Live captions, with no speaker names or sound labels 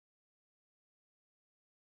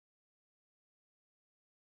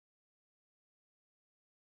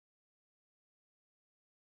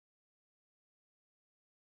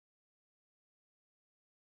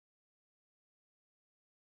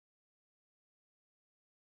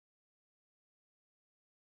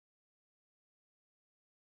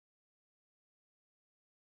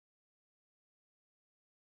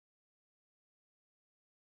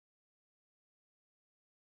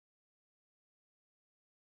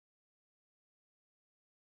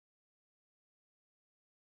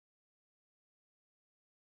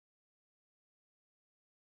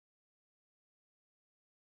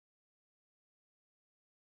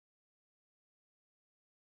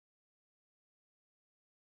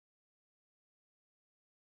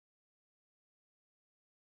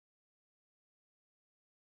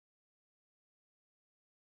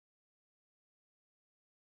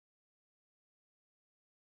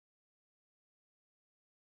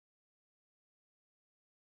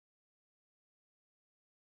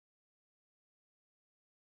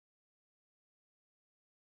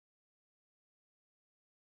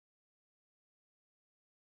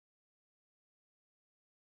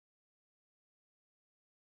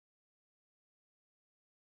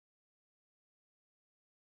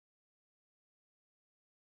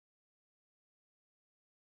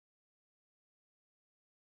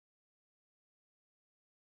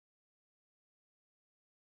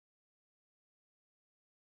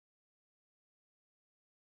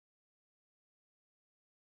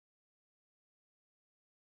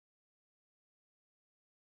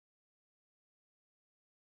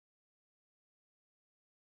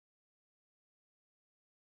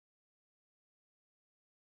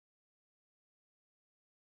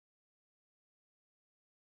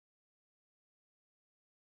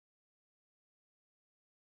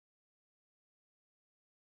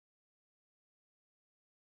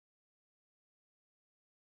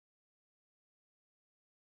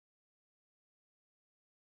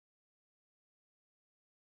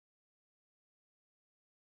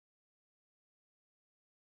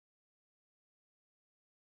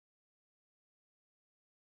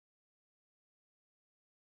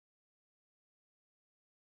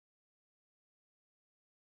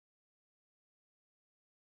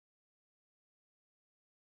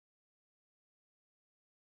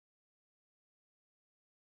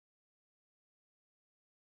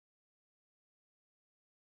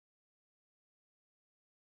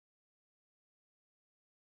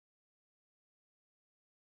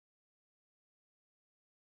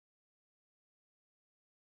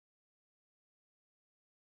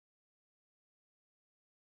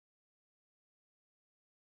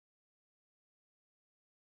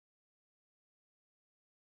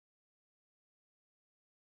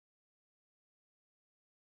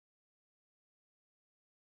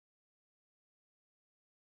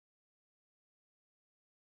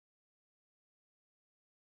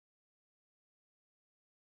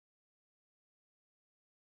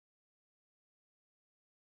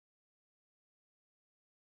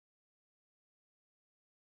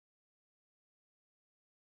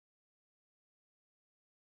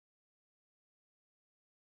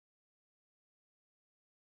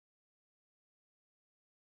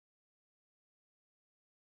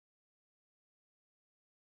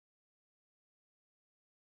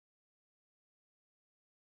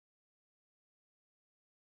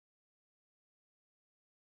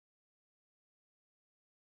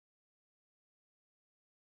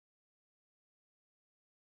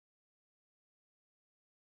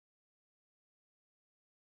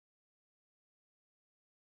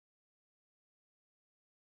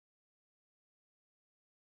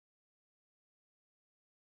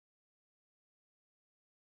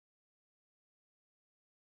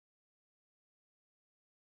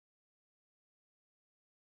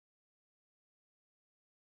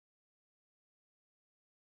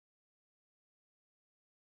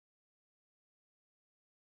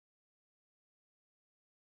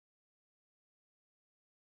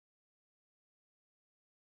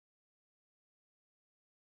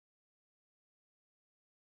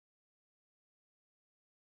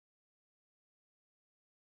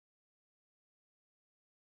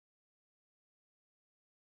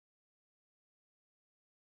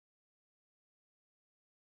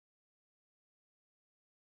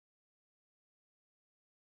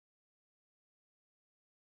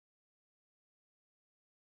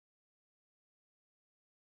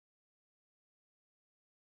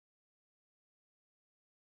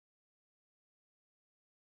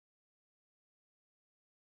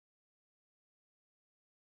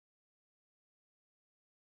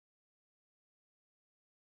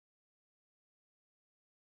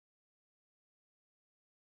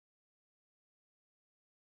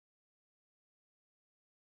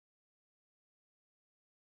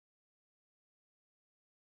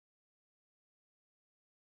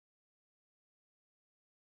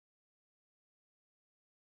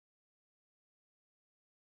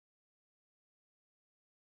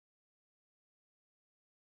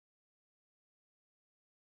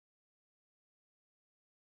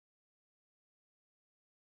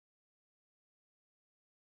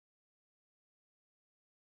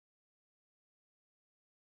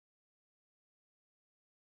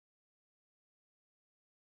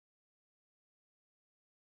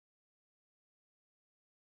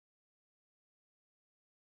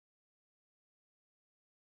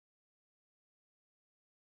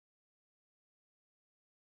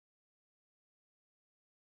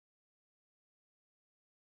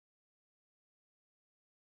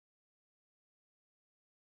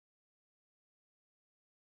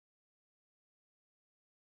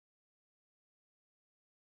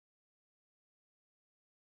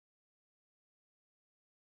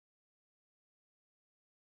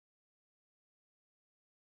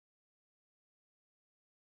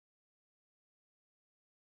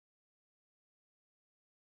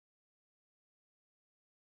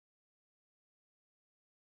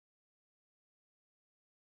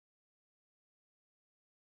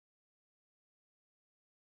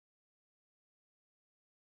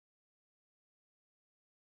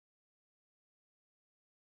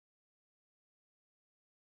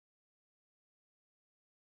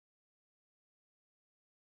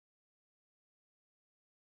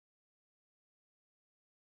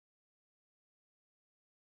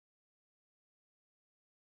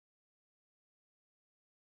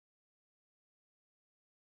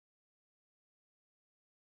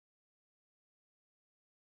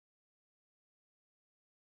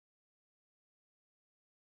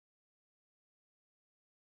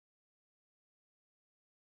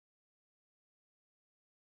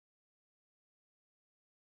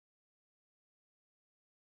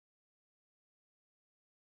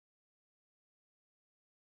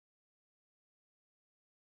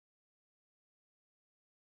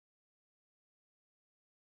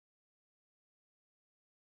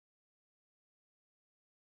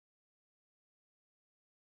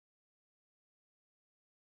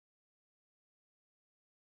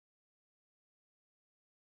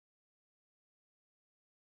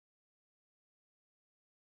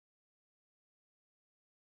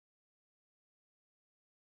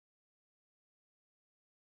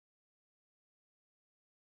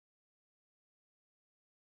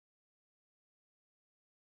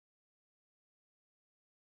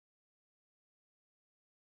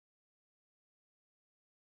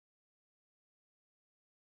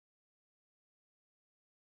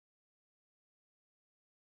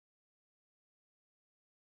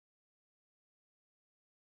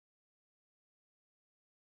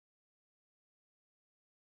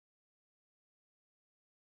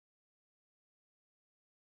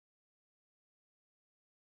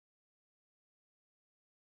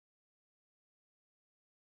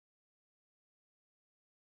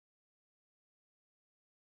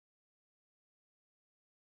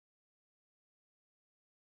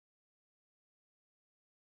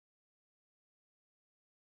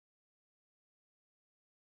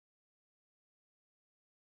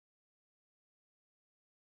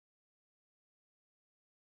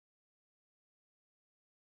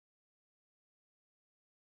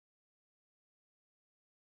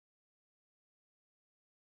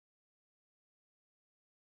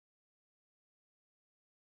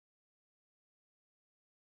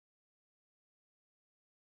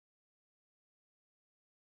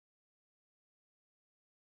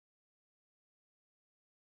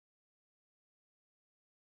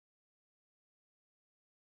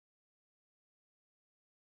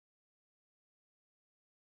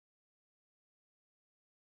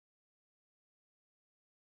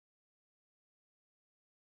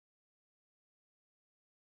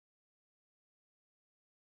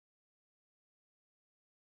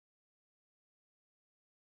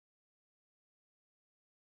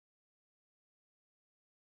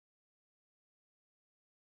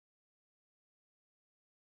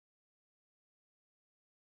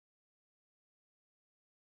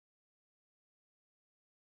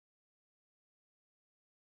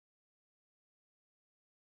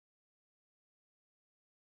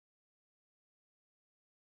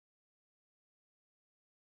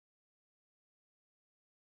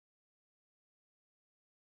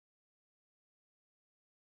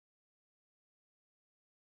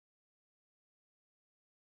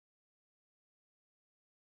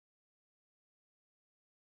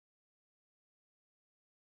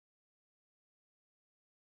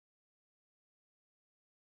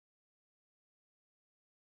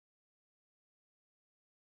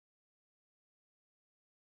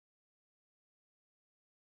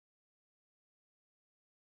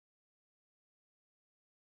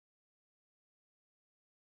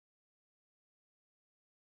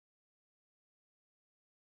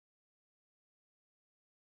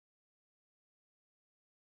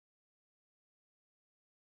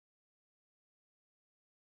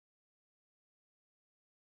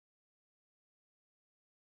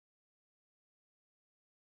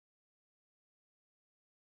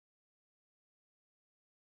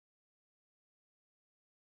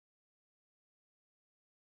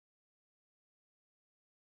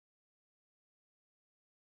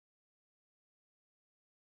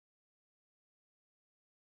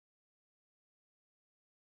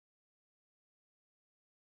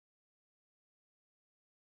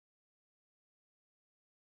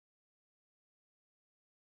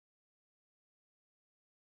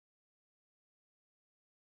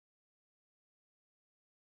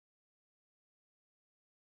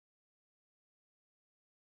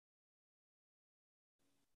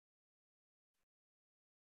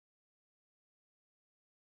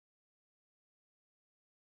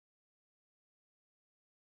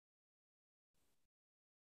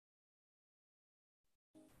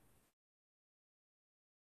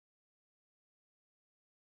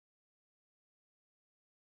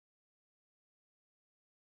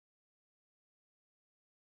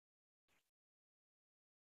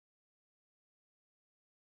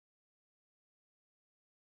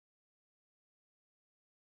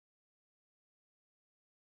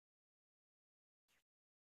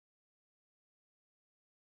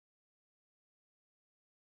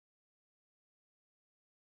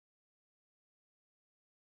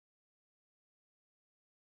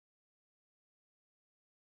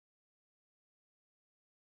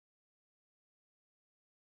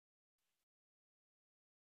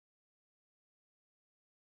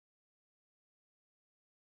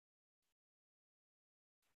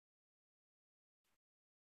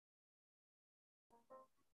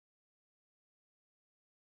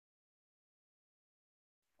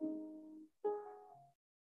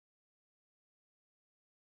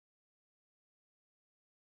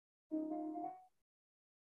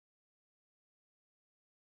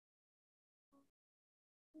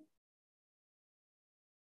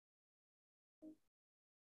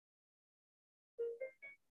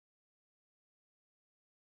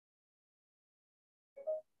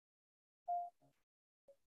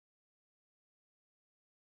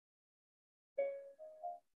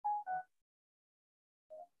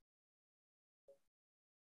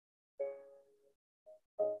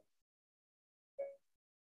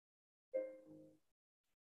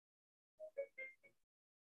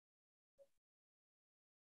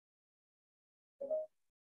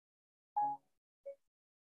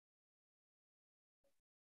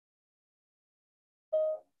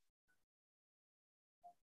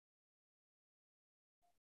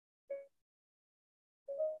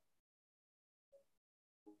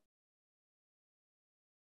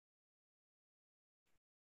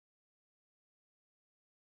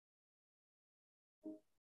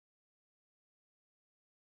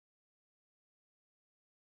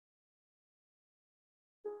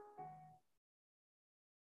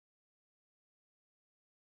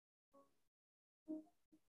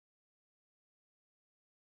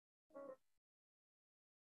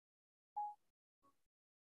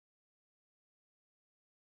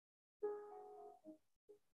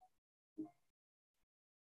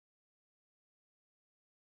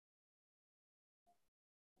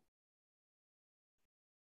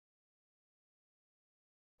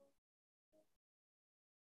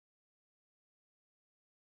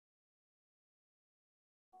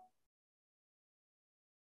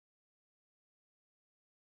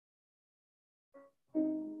I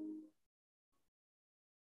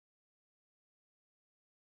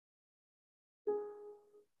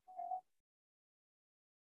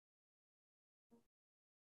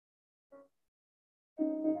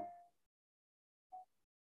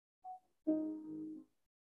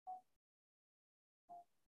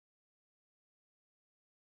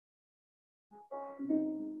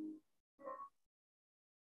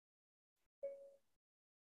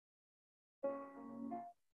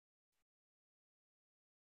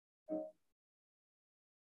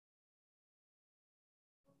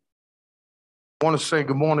want to say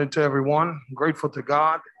good morning to everyone. I'm grateful to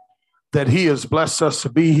God that He has blessed us to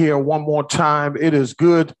be here one more time. It is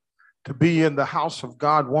good to be in the house of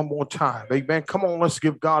God one more time. Amen. Come on, let's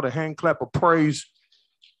give God a hand clap of praise.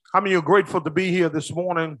 How many are grateful to be here this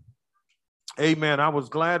morning? Amen. I was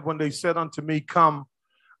glad when they said unto me, come,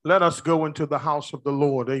 let us go into the house of the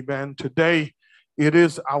Lord. Amen. Today, it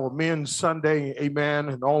is our Men's Sunday. Amen.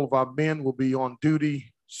 And all of our men will be on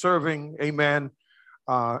duty serving. Amen.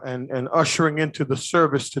 And ushering into the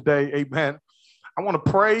service today. Amen. I want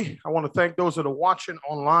to pray. I want to thank those that are watching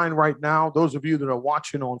online right now. Those of you that are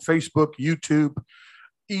watching on Facebook, YouTube,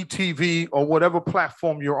 ETV, or whatever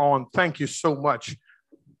platform you're on. Thank you so much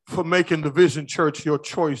for making the Vision Church your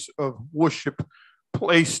choice of worship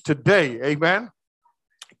place today. Amen.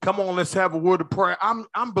 Come on, let's have a word of prayer.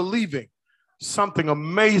 I'm believing something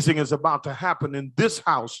amazing is about to happen in this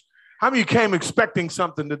house. How many of you came expecting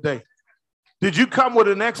something today? Did you come with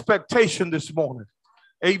an expectation this morning?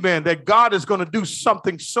 Amen. That God is going to do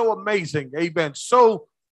something so amazing. Amen. So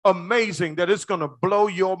amazing that it's going to blow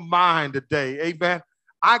your mind today. Amen.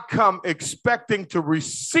 I come expecting to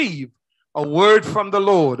receive a word from the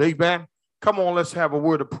Lord. Amen. Come on, let's have a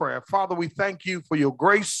word of prayer. Father, we thank you for your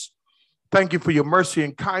grace. Thank you for your mercy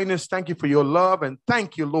and kindness. Thank you for your love. And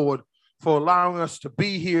thank you, Lord, for allowing us to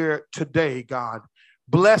be here today, God.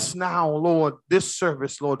 Bless now, Lord, this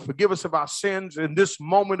service, Lord. Forgive us of our sins in this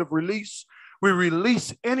moment of release. We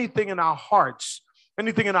release anything in our hearts,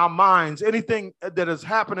 anything in our minds, anything that has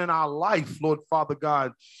happened in our life, Lord, Father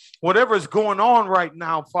God. Whatever is going on right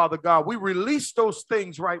now, Father God, we release those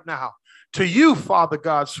things right now to you, Father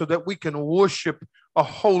God, so that we can worship a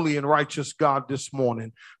holy and righteous God this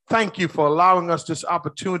morning. Thank you for allowing us this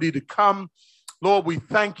opportunity to come. Lord, we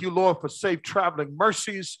thank you, Lord, for safe traveling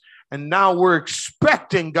mercies. And now we're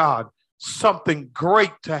expecting, God, something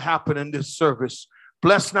great to happen in this service.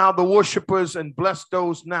 Bless now the worshipers and bless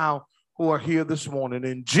those now who are here this morning.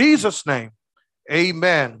 In Jesus' name,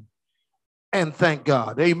 amen. And thank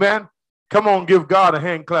God. Amen. Come on, give God a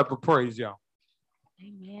hand clap of praise, y'all.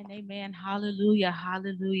 Amen. Amen. Hallelujah.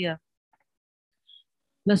 Hallelujah.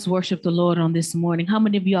 Let's worship the Lord on this morning. How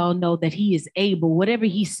many of y'all know that He is able? Whatever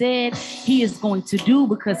He said, He is going to do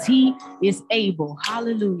because He is able.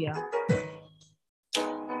 Hallelujah.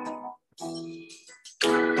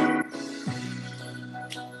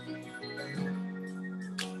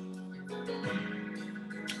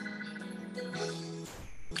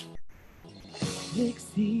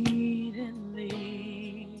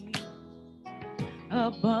 Exceedingly,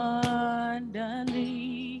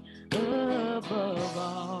 abundantly,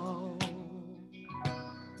 above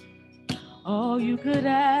all you could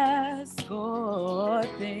ask or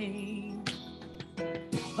think,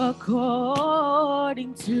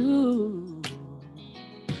 according to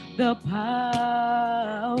the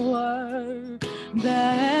power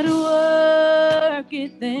that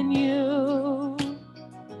worketh in you.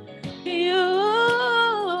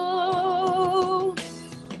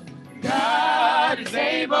 God is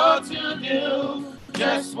able to do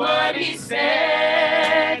just what He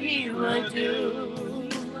said He would do.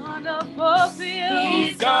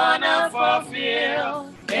 He's gonna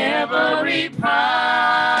fulfill every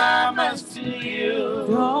promise to you.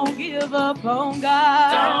 Don't give up on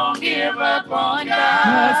God. Don't give up on God.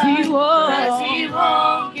 'Cause He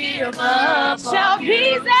won't give up. Shout,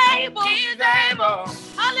 He's able. He's able.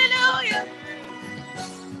 Hallelujah.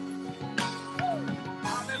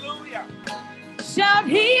 Hallelujah. Shout,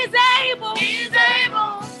 He's able. He's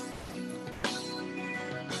able.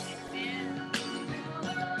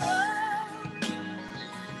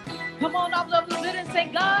 Come on, up a little bit and say,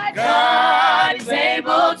 God is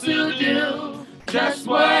able to do just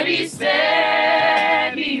what He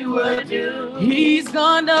said He would do. He's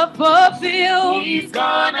gonna fulfill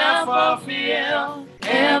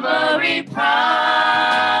every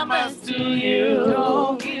promise to you.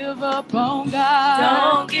 Don't give up on God.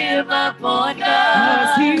 Don't give up on God.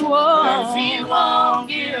 'Cause He won't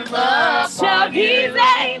give up. Shout, He's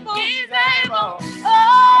able. He's able.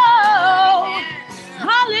 Oh,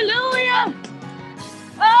 hallelujah.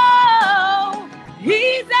 Oh,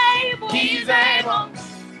 He's able. He's able.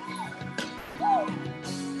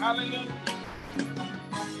 Hallelujah.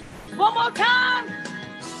 One more time.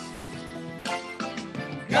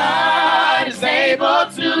 God is able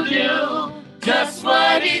to do just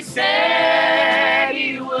what he said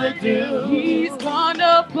he would do. He's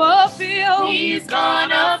gonna fulfill. He's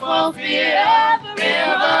gonna fulfill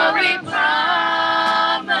every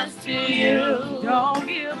promise to you. Don't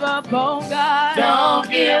give up on God. Don't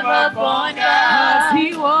give up on God. 'Cause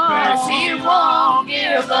he won't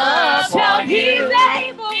give up on you. He's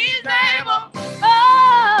able. He's able.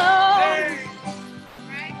 Oh. Hey.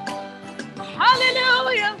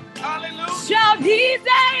 Hallelujah. Hallelujah. Shout, he's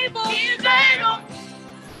able. He's able.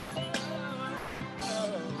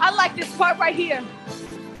 I like this part right here.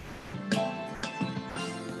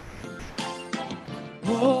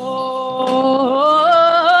 Oh,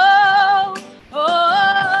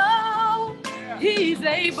 oh, he's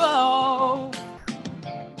able.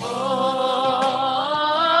 Oh,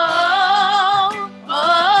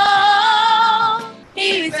 oh,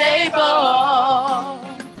 he's able.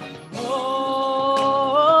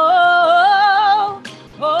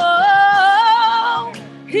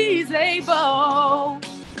 He's able.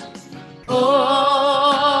 Oh,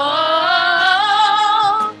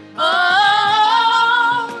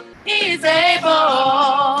 oh, he's able.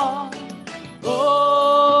 Oh,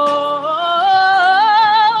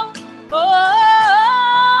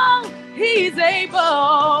 oh, he's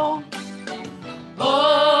able. Oh,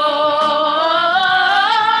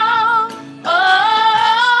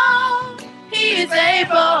 oh, he's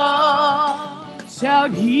able.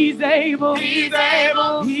 Shout, he's able. He's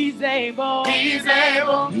able. He's able. He's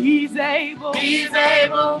able. He's able. He's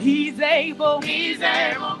able. He's able. He's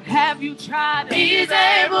able. Have you tried it? He's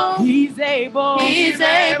able. He's able. He's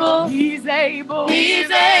able. He's able.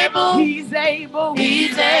 He's able. He's able.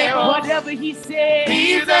 He's able. Whatever he said,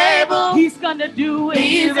 he's able. He's gonna do it.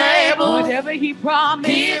 He's able. Whatever he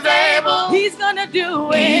promised, he's able. He's gonna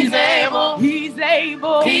do it. He's able. He's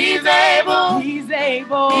able. He's able. He's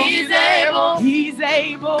able. He's able. He's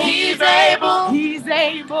able. He's able. He's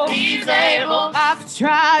able. He's able. I've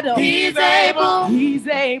tried him. He's able. He's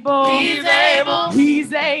able. He's able.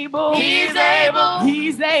 He's able. He's able.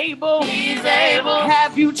 He's able. He's able.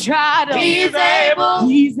 Have you tried him? He's able.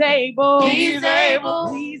 He's able. He's able.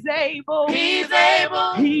 He's able. He's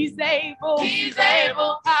able. He's able. He's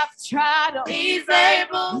able. I've tried him. He's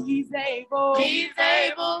able. He's able. He's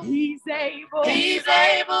able. He's able. He's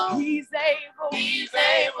able. He's able. He's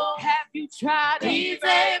able. Have you tried him? He's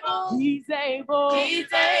able. He's able.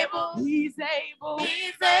 He's able. He's able.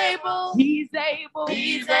 He's able. He's able.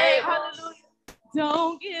 He's able. Hallelujah.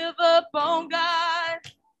 Don't give up on God.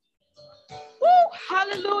 Woo,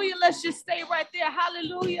 hallelujah. Let's just stay right there.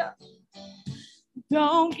 Hallelujah.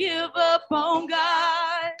 Don't give up on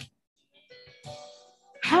God.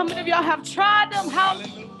 How many of y'all have tried them?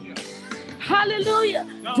 Hallelujah. Hallelujah.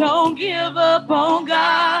 Don't give up on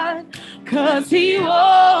God, 'cause he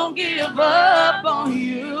won't give up on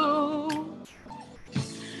you.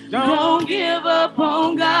 Don't give up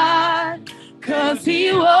on God, 'cause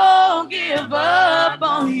he won't give up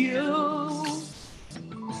on you.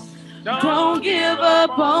 Don't give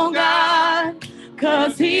up on God,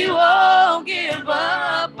 'cause he won't give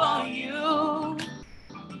up on you.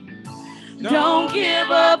 Don't give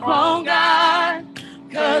up on God,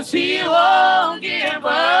 'cause he won't give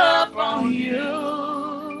up on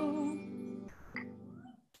you.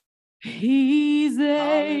 He's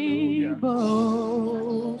able.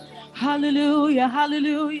 Hallelujah,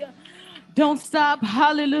 hallelujah. Don't stop.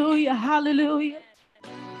 Hallelujah, hallelujah.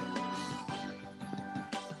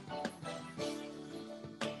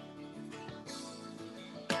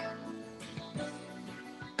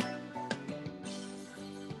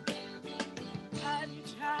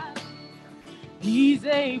 He's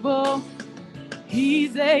able.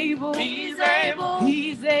 He's able. He's able.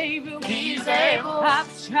 He's able. He's able.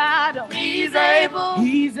 I've tried him. He's able.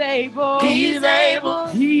 He's able. He's able.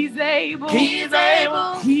 He's able. He's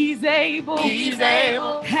able. He's able. He's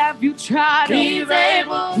able. Have you tried him? He's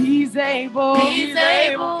able. He's able. He's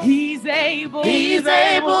able. He's able. He's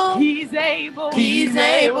able. He's able. He's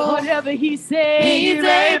able. Whatever he said, he's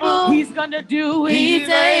able. He's gonna do it. He's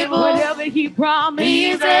able. Whatever he promised,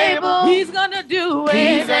 he's able. He's gonna do it.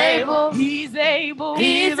 He's able. He's able.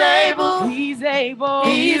 He's able. He's able.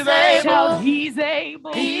 He's able. Shout, he's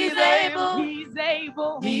able. He's able. He's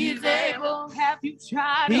able. He's able. Have you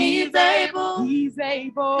tried him? He's able. He's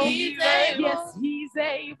able. He's able. Yes, he's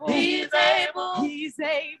able. He's able. He's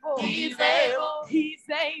able. He's able. He's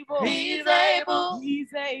able. He's able.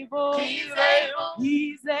 He's able. He's able.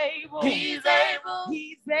 He's able. He's able.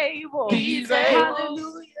 He's able. He's able.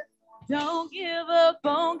 Hallelujah. Don't give up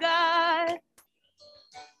on God.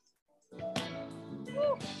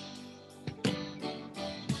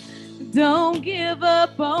 Don't give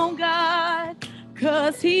up on God,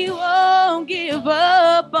 'cause he won't give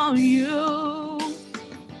up on you.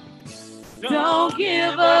 Don't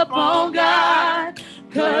give up on God,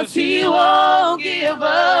 'cause he won't give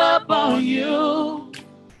up on you.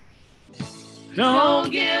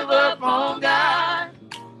 Don't give up on God,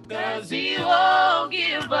 'cause he won't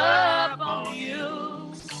give up on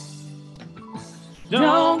you.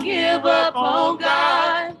 Don't give up on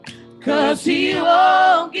God, 'cause he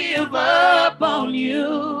won't give up on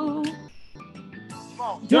you.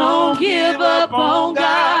 Don't give up on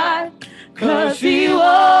God, 'cause he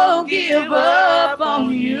won't give up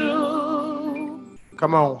on you.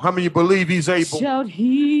 Come on. How many believe he's able? Shout,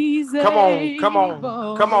 he's come on, come on,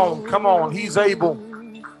 come on, come on. He's able.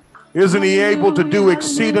 Isn't he able to do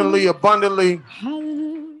exceedingly abundantly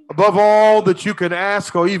above all that you can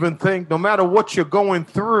ask or even think, no matter what you're going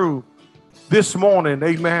through this morning?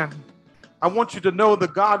 Amen. I want you to know the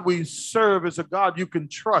God we serve is a God you can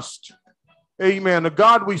trust. Amen. The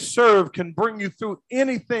God we serve can bring you through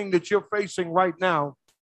anything that you're facing right now.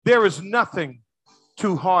 There is nothing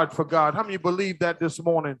too hard for God. How many believe that this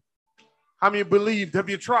morning? How many believed? Have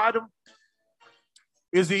you tried him?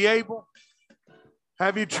 Is he able?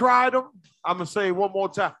 Have you tried him? I'm going to say it one more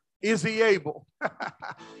time. Is he able?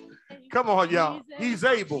 Come on, y'all. He's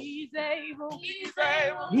able. He's able. He's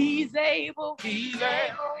able. He's able. He's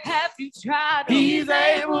able. Have you tried him? He's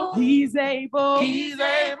able. He's able. He's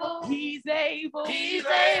able. He's able. He's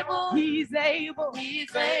able. He's able.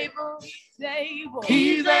 He's able. He's able.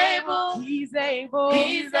 He's able. He's able.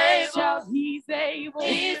 He's able. Shout, he's able.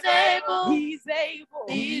 He's able. He's able.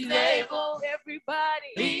 He's able.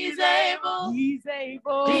 Everybody. He's able. He's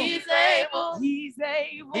able. He's able. He's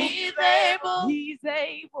able. He's able. He's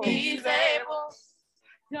able. He's able.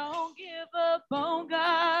 Don't give up on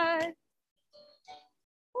God.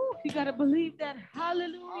 Ooh, you got to believe that.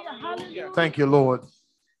 Hallelujah. Hallelujah. Thank you, Lord.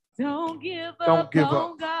 Don't give up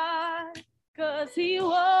on God, 'cause he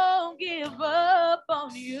won't give up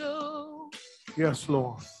on you. Yes,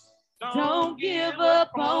 Lord. Don't give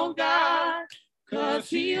up on God, 'cause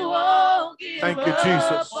he won't give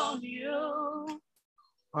up on you.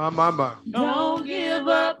 My. Don't give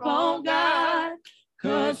up on God,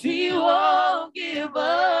 'cause he won't give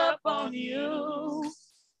up on you.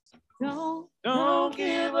 Don't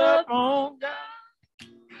give up on God,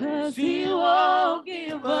 'cause he won't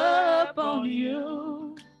give up on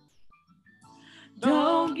you.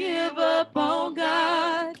 Don't give up on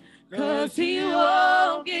God, 'cause he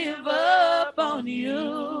won't give up on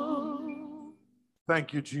you.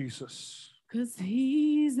 Thank you, Jesus. 'Cause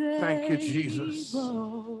he's able. Thank you, Jesus.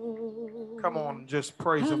 Come on, just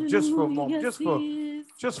praise him just for a moment,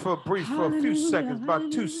 just for a brief, for a few seconds,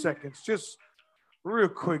 about 2 seconds, just real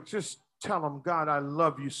quick. Just tell him, God, I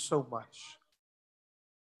love you so much.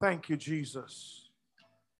 Thank you, Jesus,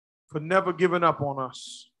 for never giving up on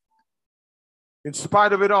us. In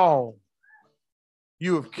spite of it all,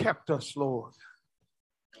 you have kept us, Lord.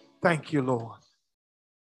 Thank you, Lord.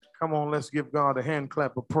 Come on, let's give God a hand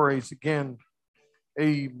clap of praise again.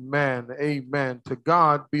 Amen. Amen. To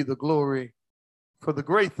God be the glory for the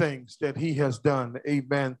great things that he has done.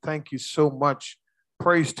 Amen. Thank you so much,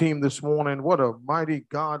 praise team, this morning. What a mighty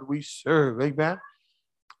God we serve. Amen.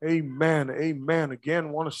 Amen. Amen.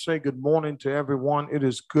 Again, want to say good morning to everyone. It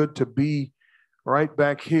is good to be right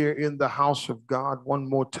back here in the house of God one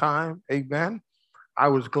more time. Amen. I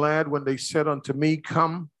was glad when they said unto me,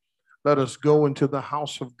 come, let us go into the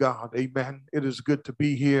house of God. Amen. It is good to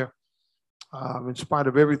be here. In spite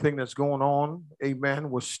of everything that's going on, amen,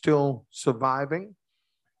 we're still surviving.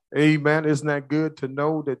 Amen. Isn't that good to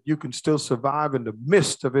know that you can still survive in the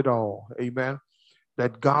midst of it all? Amen.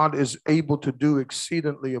 That God is able to do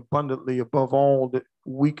exceedingly abundantly above all that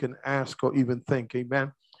we can ask or even think.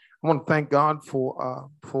 Amen. I want to thank God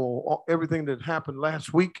for everything that happened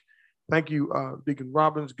last week. Thank you, Deacon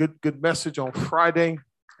Robbins. Good message on Friday.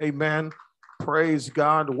 Amen. Praise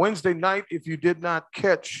God. Wednesday night, if you did not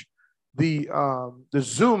catch the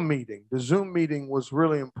Zoom meeting was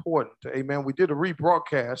really important. Amen. We did a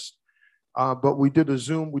rebroadcast, but we did a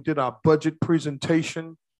Zoom. We did our budget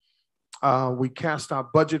presentation. We cast our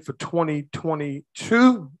budget for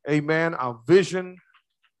 2022. Amen. Our vision,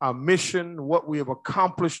 our mission, what we have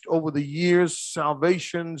accomplished over the years,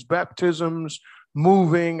 salvations, baptisms,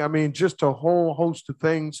 moving. I mean, just a whole host of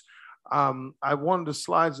things. One of the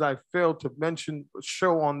slides I failed to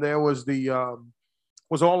show on there was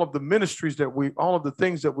was all of the ministries all of the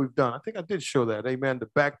things that we've done. I think I did show that. Amen. The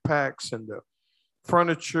backpacks and the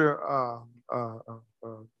furniture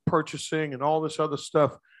purchasing and all this other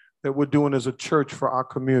stuff that we're doing as a church for our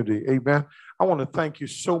community. Amen. I want to thank you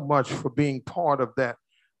so much for being part of that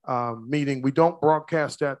meeting. We don't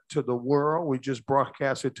broadcast that to the world. We just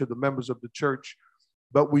broadcast it to the members of the church.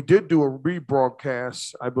 But we did do a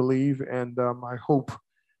rebroadcast, I believe, and I hope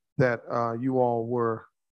that you all were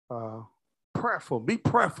prayerful. Be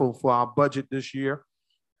prayerful for our budget this year.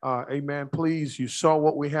 Amen. Please, you saw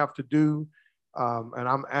what we have to do, and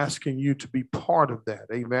I'm asking you to be part of that.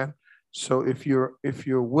 Amen. So if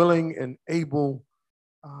you're willing and able,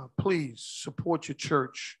 please support your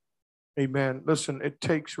church. Amen. Listen, it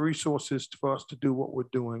takes resources for us to do what we're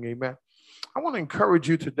doing. Amen. I want to encourage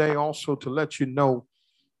you today also to let you know,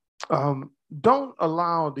 don't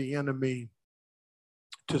allow the enemy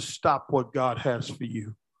to stop what God has for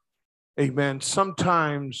you. Amen.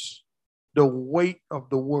 Sometimes the weight of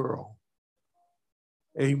the world,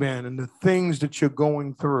 amen, and the things that you're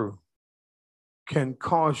going through can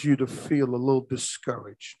cause you to feel a little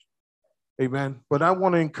discouraged. Amen. But I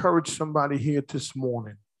want to encourage somebody here this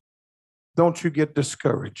morning. Don't you get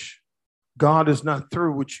discouraged. God is not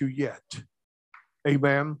through with you yet.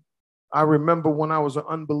 Amen. I remember when I was an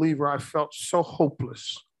unbeliever, I felt so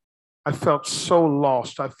hopeless. I felt so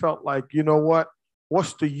lost. I felt like, you know what?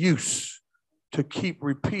 What's the use to keep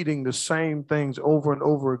repeating the same things over and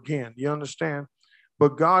over again? You understand?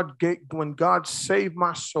 But when God saved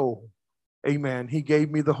my soul, amen, he gave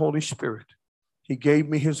me the Holy Spirit. He gave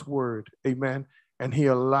me his word, amen, and he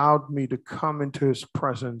allowed me to come into his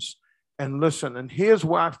presence and listen. And here's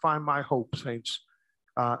where I find my hope, saints.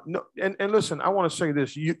 Listen, I want to say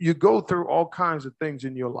this. You go through all kinds of things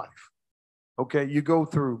in your life. Okay, you go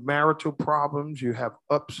through marital problems, you have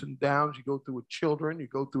ups and downs, you go through with children, you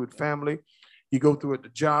go through with family, you go through at the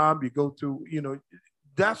job, you go through,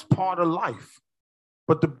 that's part of life.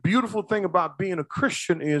 But the beautiful thing about being a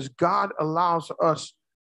Christian is God allows us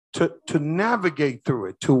to navigate through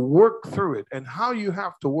it, to work through it. And how you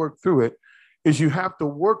have to work through it is you have to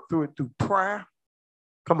work through it through prayer,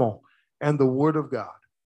 come on, and the word of God.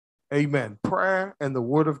 Amen. Prayer and the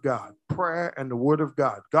word of God. Prayer and the word of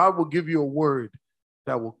God. God will give you a word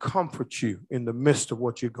that will comfort you in the midst of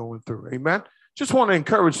what you're going through. Amen. Just want to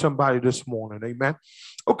encourage somebody this morning. Amen.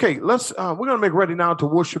 Okay, we're going to make ready now to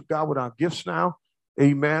worship God with our gifts now.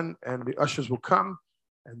 Amen. And the ushers will come.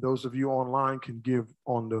 And those of you online can give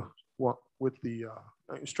on with the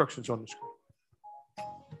instructions on the screen.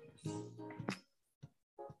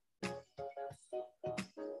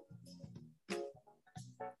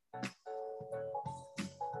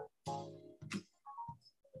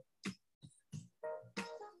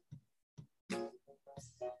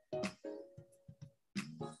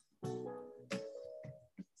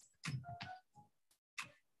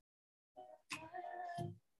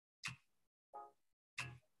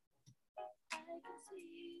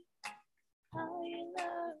 How your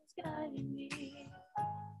love's guiding me,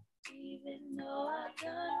 even though I've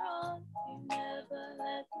done wrong, you never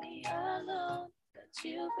left me alone, but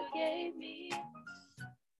you forgave me,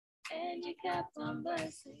 and you kept on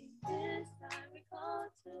blessing. This I recall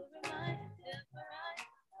to remind whenever I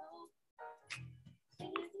hope.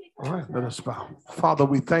 All right, let us bow. Father,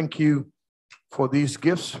 we thank you for these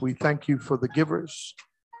gifts. We thank you for the givers.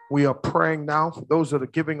 We are praying now for those that are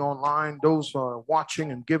giving online, those who are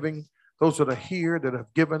watching and giving, those that are here that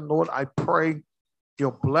have given. Lord, I pray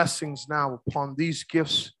your blessings now upon these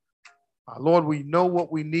gifts. Lord, we know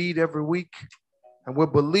what we need every week, and we're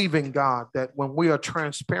believing, God, that when we are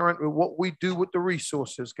transparent with what we do with the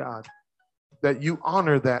resources, God, that you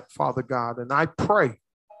honor that, Father God. And I pray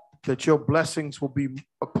that your blessings will be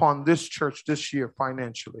upon this church this year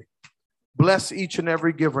financially. Bless each and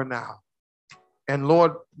every giver now. And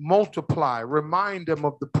Lord, multiply, remind them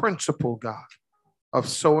of the principle, God, of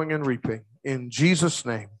sowing and reaping. In Jesus'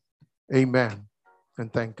 name, amen.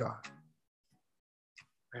 And thank God.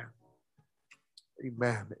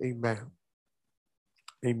 Amen. Amen.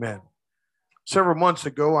 Amen. Several months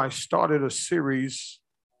ago, I started a series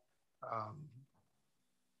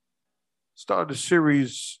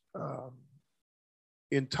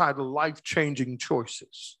entitled Life-Changing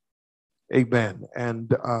Choices. Amen.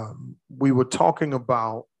 And we were talking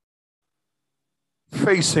about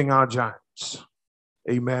facing our giants.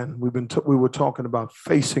 Amen. We were talking about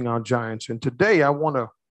facing our giants. And today I want to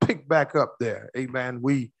pick back up there. Amen.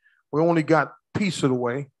 We only got piece of the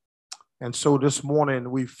way. And so this morning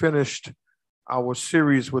we finished our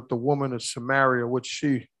series with the woman of Samaria, which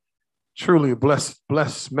she truly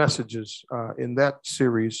blessed messages in that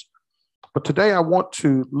series. But today I want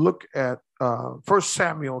to look at 1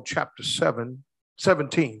 Samuel chapter 17.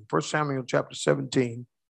 1 Samuel chapter 17.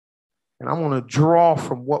 And I want to draw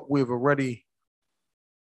from what we've already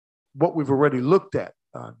what we've already looked at.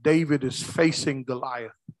 David is facing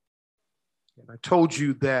Goliath. And I told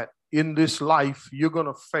you that in this life, you're going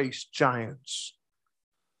to face giants.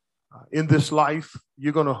 In this life,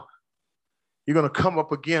 you're going to come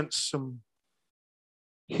up against some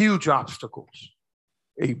huge obstacles.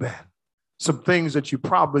 Amen. Some things that you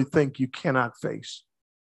probably think you cannot face.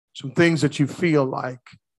 Some things that you feel like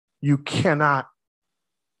you cannot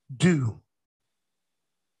do.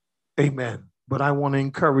 Amen. But I want to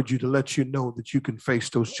encourage you to let you know that you can face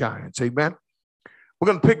those giants. Amen. We're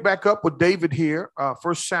going to pick back up with David here.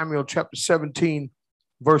 1 Samuel chapter 17,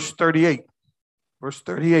 verse 38. Verse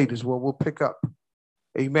 38 is where we'll pick up.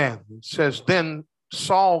 Amen. It says, then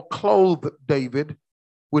Saul clothed David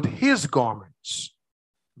with his garments,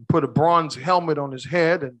 put a bronze helmet on his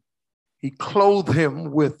head, and he clothed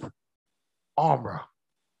him with armor.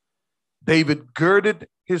 David girded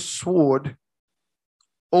his sword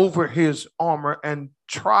over his armor and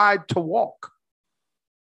tried to walk,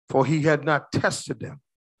 for he had not tested them.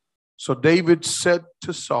 So David said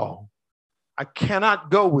to Saul, I cannot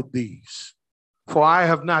go with these, for I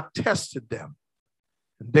have not tested them.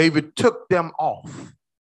 And David took them off.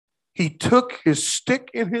 He took his stick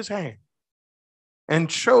in his hand and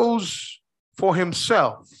chose for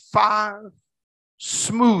himself 5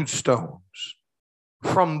 smooth stones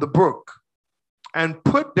from the brook and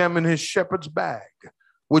put them in his shepherd's bag,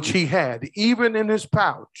 which he had, even in his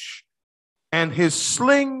pouch. And his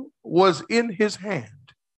sling was in his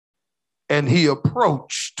hand. And he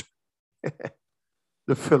approached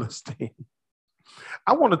the Philistine.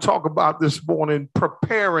 I want to talk about this morning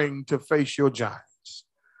preparing to face your giants.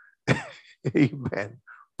 Amen.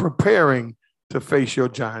 Preparing to face your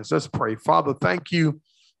giants. Let's pray. Father, thank you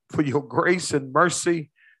for your grace and mercy.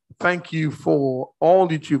 Thank you for all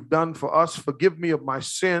that you've done for us. Forgive me of my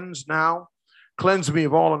sins now. Cleanse me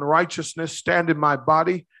of all unrighteousness. Stand in my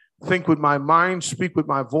body. Think with my mind. Speak with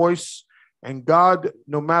my voice. And God,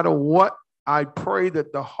 no matter what, I pray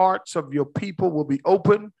that the hearts of your people will be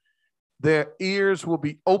open. Their ears will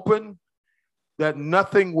be open. That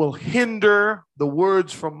nothing will hinder the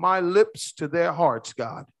words from my lips to their hearts,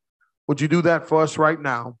 God. Would you do that for us right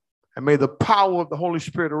now? And may the power of the Holy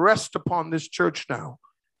Spirit rest upon this church now.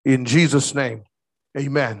 In Jesus' name,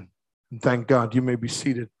 amen. And thank God. You may be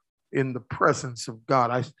seated in the presence of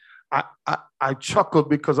God. I chuckled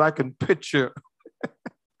because I can picture,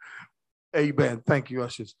 amen. Thank you,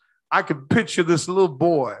 ushers. I can picture this little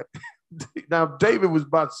boy. Now, David was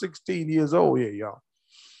about 16 years old here, y'all.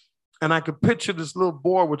 And I could picture this little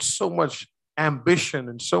boy with so much ambition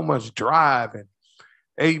and so much drive, and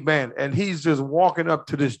amen. And he's just walking up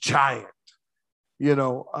to this giant. You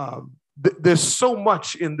know, there's so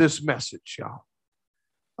much in this message, y'all.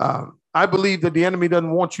 I believe that the enemy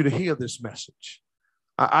doesn't want you to hear this message.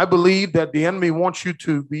 I believe that the enemy wants you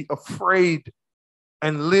to be afraid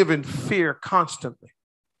and live in fear constantly,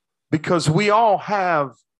 because we all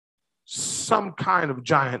have some kind of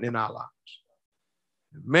giant in our lives.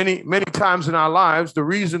 Many times in our lives, the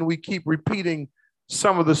reason we keep repeating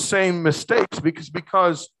some of the same mistakes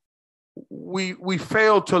because we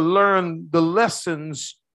fail to learn the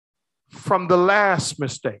lessons from the last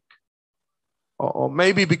mistake. Or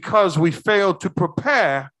maybe because we failed to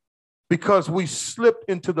prepare, because we slipped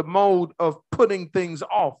into the mode of putting things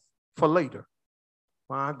off for later.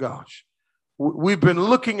 My gosh. We've been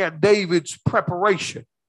looking at David's preparation.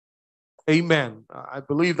 Amen. I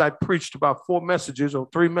believe I preached about 4 messages or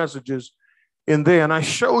 3 messages in there, and I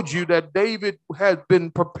showed you that David had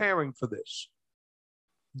been preparing for this.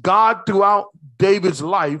 God, throughout David's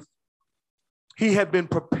life, he had been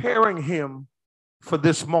preparing him for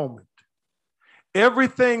this moment.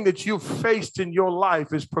 Everything that you've faced in your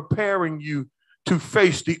life is preparing you to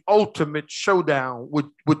face the ultimate showdown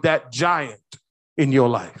with that giant in your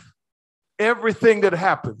life. Everything that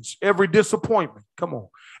happens, every disappointment, come on,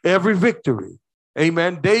 every victory.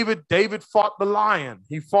 Amen. David fought the lion.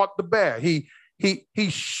 He fought the bear. He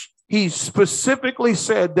specifically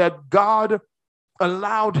said that God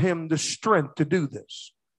allowed him the strength to do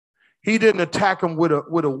this. He didn't attack him with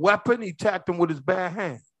a weapon. He attacked him with his bare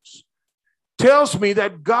hands. Tells me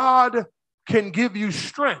that God can give you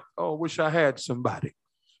strength. Oh, I wish I had somebody.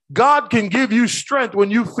 God can give you strength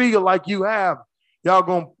when you feel like you have. Y'all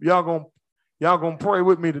gonna pray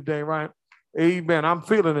with me today, right? Amen. I'm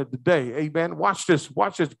feeling it today. Amen. Watch this.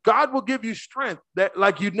 Watch this. God will give you strength that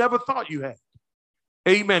like you never thought you had.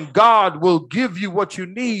 Amen. God will give you what you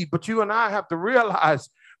need, but you and I have to realize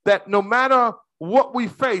that no matter what we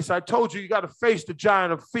face, I told you got to face the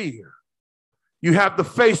giant of fear. You have to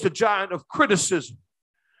face the giant of criticism.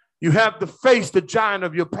 You have to face the giant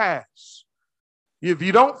of your past. If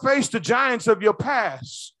you don't face the giants of your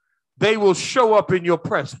past, they will show up in your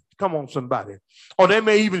present. Come on, somebody. Or they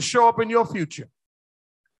may even show up in your future.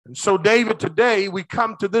 And so David, today we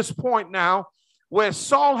come to this point now where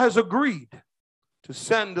Saul has agreed to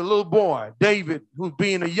send the little boy, David, who's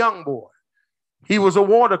being a young boy. He was a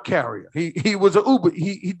water carrier. He was a Uber.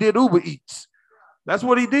 He did Uber Eats. That's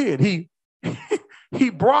what he did. He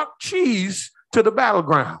brought cheese to the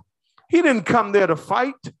battleground. He didn't come there to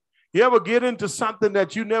fight. You ever get into something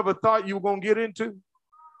that you never thought you were going to get into?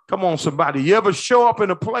 Come on, somebody. You ever show up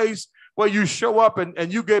in a place where you show up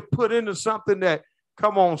and you get put into something that,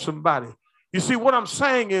 come on, somebody. You see, what I'm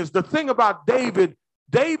saying is the thing about David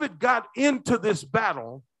got into this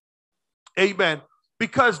battle, amen,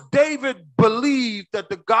 because David believed that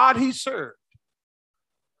the God he served,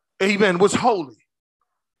 amen, was holy.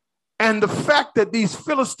 And the fact that these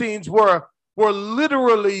Philistines were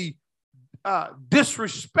literally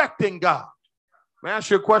disrespecting God. May I ask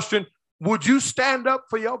you a question? Would you stand up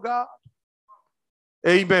for your God?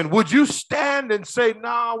 Amen. Would you stand and say,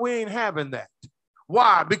 nah, we ain't having that?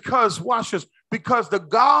 Why? Because, watch this, because the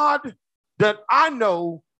God that I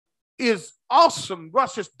know is awesome.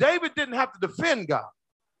 Watch this. David didn't have to defend God.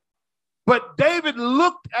 But David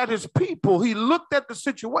looked at his people. He looked at the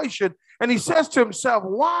situation and he says to himself,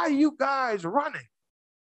 why are you guys running?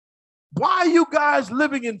 Why are you guys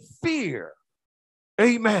living in fear?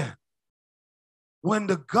 Amen. When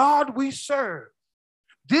the God we serve,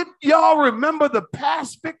 did y'all remember the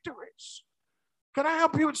past victories? Can I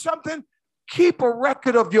help you with something? Keep a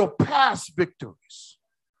record of your past victories.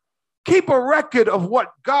 Keep a record of what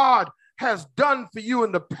God has done for you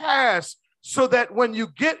in the past, so that when you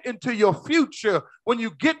get into your future, when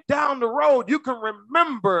you get down the road, you can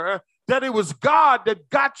remember that it was God that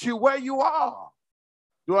got you where you are.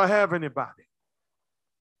 Do I have anybody?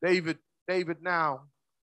 David now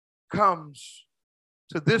comes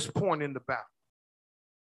to this point in the battle.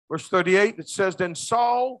 Verse 38, it says, then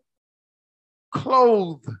Saul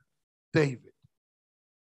clothed David.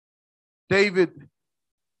 David,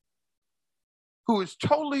 who is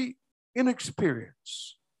totally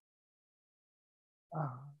inexperienced.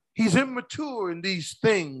 He's immature in these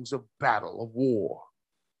things of battle, of war.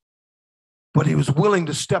 But he was willing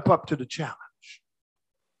to step up to the challenge.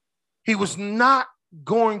 He was not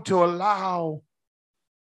going to allow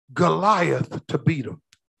Goliath to beat him.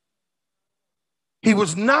 He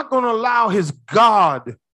was not going to allow his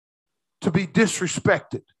God to be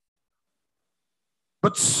disrespected.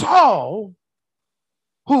 But Saul,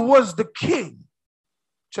 who was the king,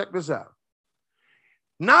 check this out.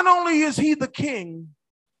 Not only is he the king,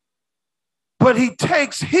 but he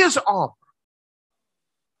takes his armor.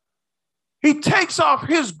 He takes off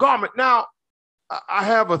his garment. Now, I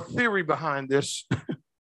have a theory behind this.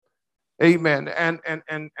 Amen. And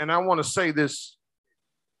I want to say this.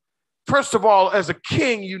 First of all, as a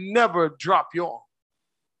king, you never drop your armor.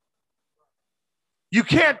 You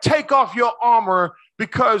can't take off your armor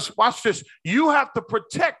because, watch this, you have to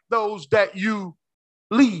protect those that you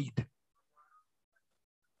lead.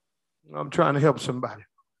 I'm trying to help somebody.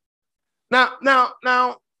 Now,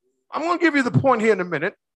 I'm going to give you the point here in a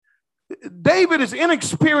minute. David is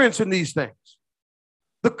inexperienced in these things.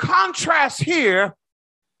 The contrast here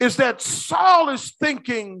is that Saul is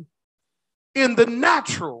thinking in the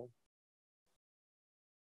natural,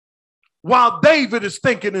 while David is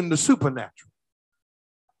thinking in the supernatural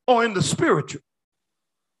or in the spiritual.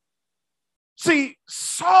 See,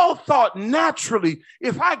 Saul thought naturally,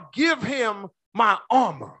 if I give him my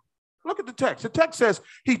armor, look at the text. The text says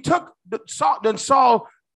then Saul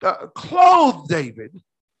clothed David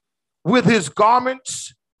with his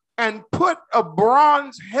garments and put a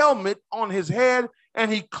bronze helmet on his head,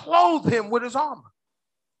 and he clothed him with his armor.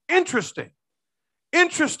 Interesting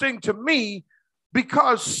to me,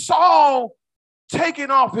 because Saul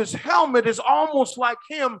taking off his helmet is almost like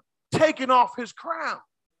him taking off his crown.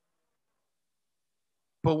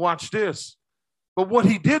 But watch this. But what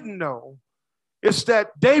he didn't know is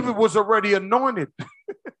that David was already anointed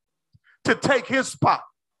to take his spot.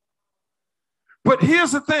 But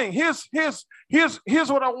here's the thing. Here's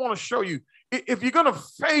what I want to show you. If you're going to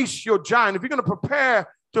face your giant, if you're going to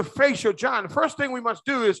prepare to face your giant, the first thing we must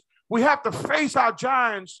do is we have to face our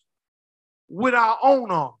giants with our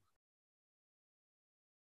own arm.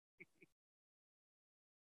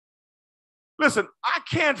 Listen, I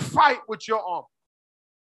can't fight with your arm.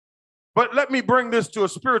 But let me bring this to a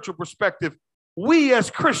spiritual perspective. We as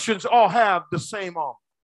Christians all have the same arm.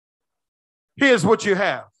 Here's what you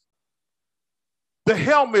have. The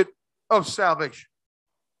helmet of salvation.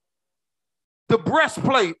 The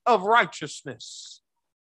breastplate of righteousness.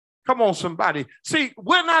 Come on, somebody. See,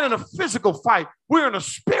 we're not in a physical fight. We're in a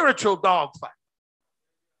spiritual dogfight.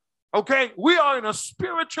 Okay, we are in a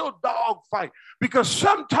spiritual dogfight because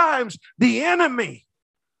sometimes the enemy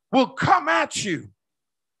will come at you.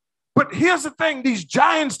 But here's the thing, these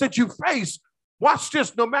giants that you face, watch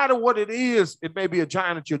this, no matter what it is, it may be a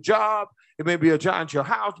giant at your job, it may be a giant at your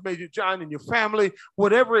house, it may be a giant in your family,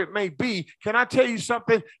 whatever it may be. Can I tell you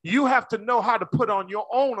something? You have to know how to put on your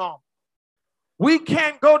own armor. We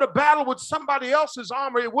can't go to battle with somebody else's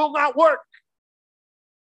armor. It will not work.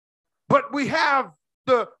 But we have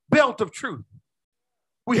the belt of truth.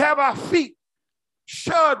 We have our feet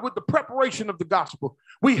shod with the preparation of the gospel.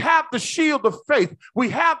 We have the shield of faith. We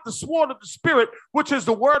have the sword of the Spirit, which is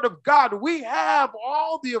the word of God. We have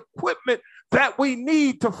all the equipment that we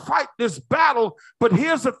need to fight this battle. But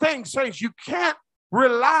here's the thing, saints, you can't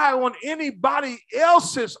rely on anybody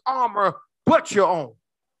else's armor but your own.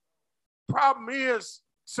 Problem is,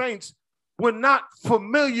 saints, we're not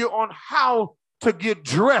familiar on how to get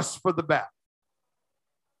dressed for the battle.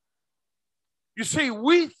 You see,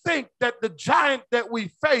 we think that the giant that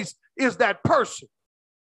we face is that person.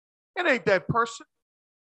 It ain't that person.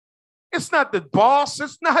 It's not the boss.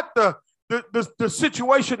 It's not the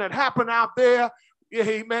situation that happened out there.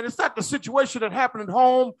 Hey, man, it's not the situation that happened at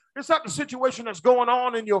home. It's not the situation that's going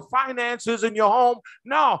on in your finances in your home.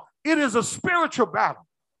 No, it is a spiritual battle.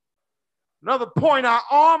 Another point, our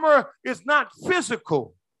armor is not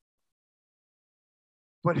physical.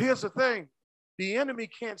 But here's the thing, the enemy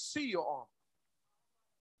can't see your armor.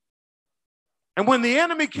 And when the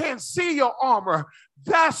enemy can't see your armor,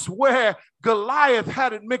 that's where Goliath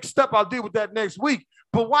had it mixed up. I'll deal with that next week.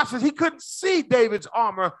 But watch this, he couldn't see David's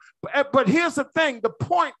armor. But here's the thing, the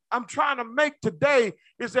point I'm trying to make today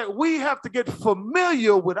is that we have to get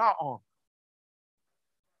familiar with our armor.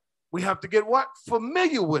 We have to get what?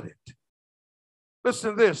 Familiar with it.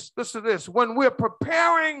 Listen to this, listen to this. When we're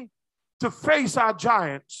preparing to face our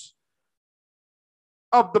giants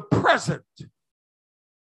of the present,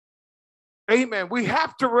 amen, we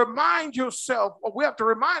have to remind yourself, or we have to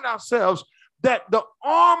remind ourselves that the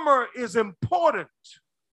armor is important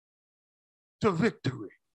to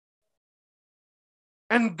victory.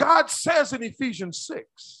 And God says in Ephesians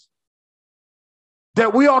 6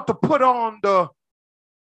 that we ought to put on the,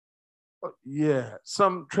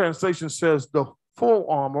 some translation says the full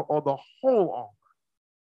armor or the whole armor.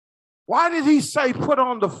 Why did he say put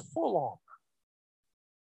on the full armor?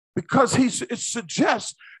 Because it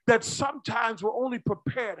suggests that sometimes we're only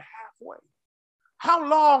prepared halfway. How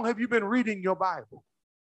long have you been reading your Bible?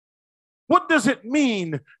 What does it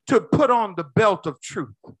mean to put on the belt of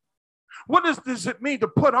truth? What does it mean to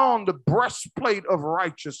put on the breastplate of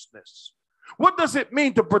righteousness? What does it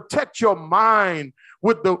mean to protect your mind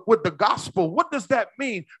with the gospel? What does that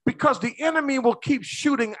mean? Because the enemy will keep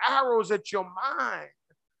shooting arrows at your mind.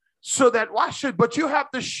 So that, but you have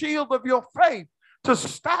the shield of your faith to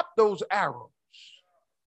stop those arrows.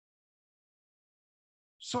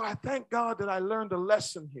 So I thank God that I learned a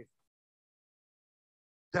lesson here.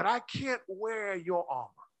 That I can't wear your armor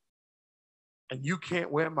and you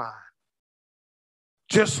can't wear mine.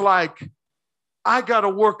 Just like I got to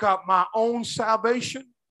work out my own salvation.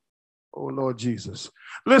 Oh, Lord Jesus.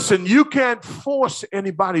 Listen, you can't force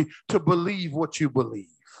anybody to believe what you believe.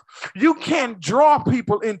 You can't draw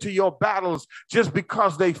people into your battles just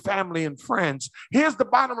because they family and friends. Here's the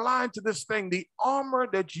bottom line to this thing. The armor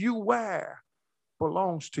that you wear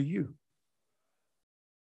belongs to you.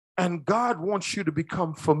 And God wants you to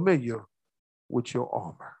become familiar with your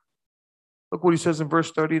armor. Look what he says in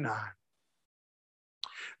verse 39.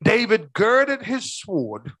 David girded his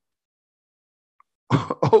sword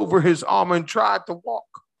over his armor and tried to walk.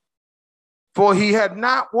 For he had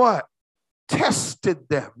not what? Tested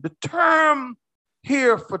them. The term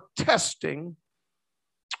here for testing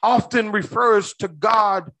often refers to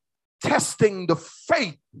God testing the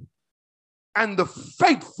faith and the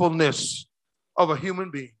faithfulness of a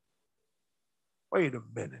human being. Wait a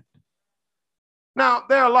minute. Now,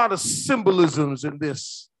 there are a lot of symbolisms in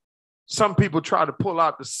this. Some people try to pull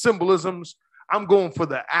out the symbolisms. I'm going for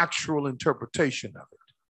the actual interpretation of it.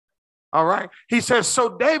 All right. He says,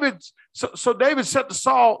 so David said to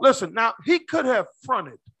Saul, listen, now he could have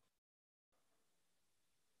fronted.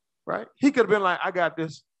 Right? He could have been like, I got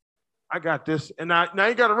this. I got this. And now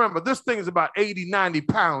you got to remember, this thing is about 80, 90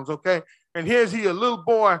 pounds. Okay. And here's he, a little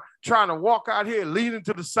boy trying to walk out here, leaning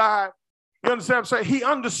to the side. You understand what I'm saying? He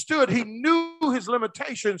understood. He knew his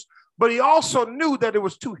limitations, but he also knew that it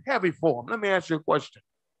was too heavy for him. Let me ask you a question.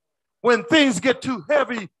 When things get too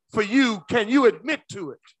heavy for you, can you admit to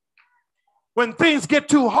it? When things get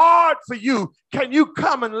too hard for you, can you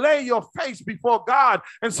come and lay your face before God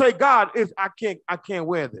and say, God, I can't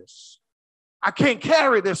wear this. I can't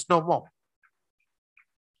carry this no more.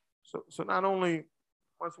 So not only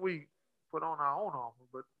once we put on our own armor,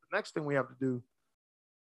 but the next thing we have to do,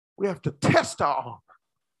 we have to test our armor.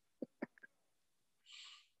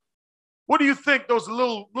 What do you think those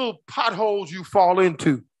little potholes you fall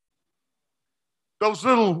into? Those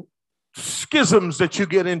little schisms that you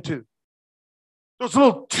get into? Those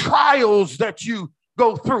little trials that you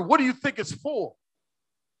go through? What do you think it's for?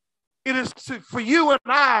 It is for you and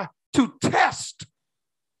I to test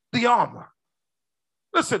the armor.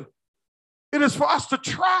 Listen, it is for us to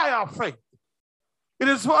try our faith. It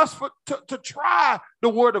is for us to try the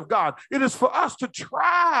word of God. It is for us to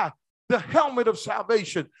try the helmet of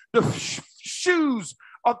salvation, the shoes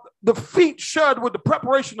of the feet shod with the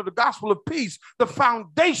preparation of the gospel of peace, the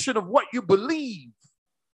foundation of what you believe.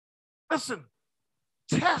 Listen,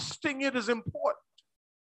 testing it is important.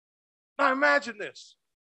 Now imagine this.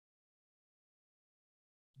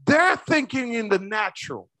 They're thinking in the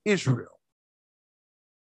natural, Israel.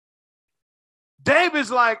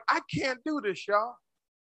 David's like, I can't do this, y'all.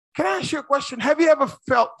 Can I ask you a question? Have you ever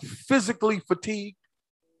felt physically fatigued?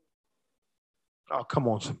 Oh, come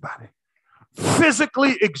on, somebody.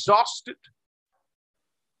 Physically exhausted,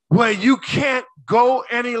 where you can't go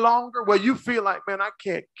any longer, where you feel like, man, I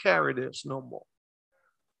can't carry this no more.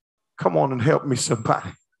 Come on and help me, somebody.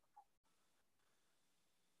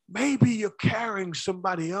 Maybe you're carrying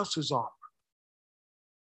somebody else's armor.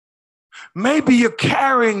 Maybe you're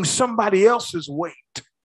carrying somebody else's weight.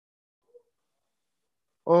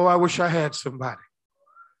 Oh, I wish I had somebody.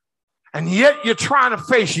 And yet you're trying to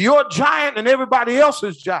face your giant and everybody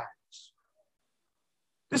else's giants.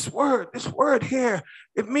 This word here,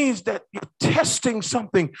 it means that you're testing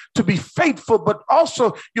something to be faithful, but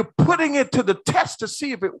also you're putting it to the test to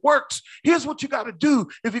see if it works. Here's what you got to do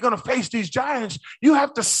if you're going to face these giants. You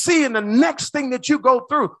have to see in the next thing that you go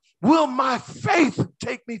through, will my faith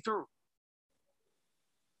take me through?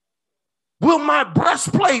 Will my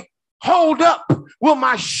breastplate hold up? Will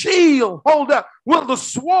my shield hold up? Will the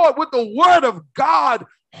sword with the word of God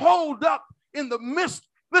hold up in the midst?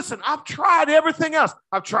 Listen, I've tried everything else.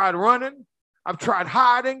 I've tried running. I've tried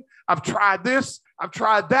hiding. I've tried this. I've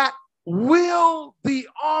tried that. Will the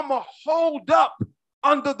armor hold up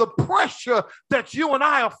under the pressure that you and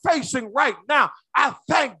I are facing right now? I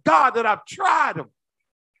thank God that I've tried them.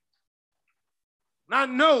 And I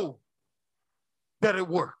know that it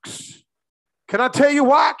works. Can I tell you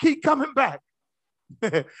why I keep coming back?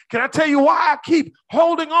 Can I tell you why I keep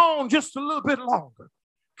holding on just a little bit longer?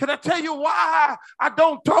 Can I tell you why I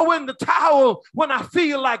don't throw in the towel when I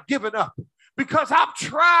feel like giving up? Because I've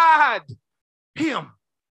tried him.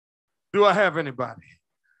 Do I have anybody?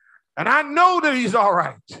 And I know that he's all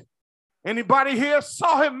right. Anybody here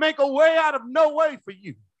saw him make a way out of no way for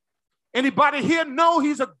you? Anybody here know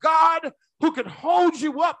he's a God who can hold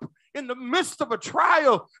you up in the midst of a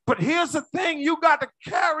trial? But here's the thing, you got to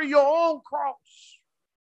carry your own cross.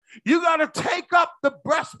 You got to take up the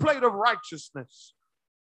breastplate of righteousness.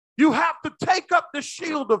 You have to take up the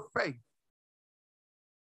shield of faith.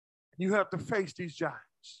 You have to face these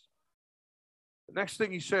giants. The next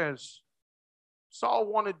thing he says, Saul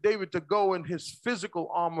wanted David to go in his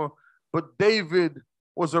physical armor, but David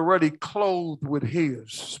was already clothed with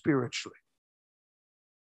his spiritually.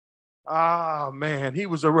 Ah, man, he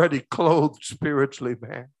was already clothed spiritually,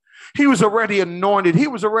 man. He was already anointed. He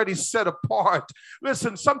was already set apart.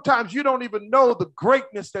 Listen, sometimes you don't even know the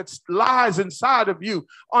greatness that lies inside of you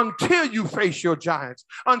until you face your giants,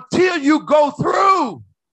 until you go through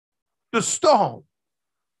the storm.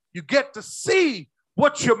 You get to see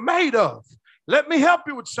what you're made of. Let me help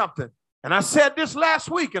you with something. And I said this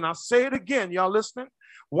last week, and I'll say it again. Y'all listening?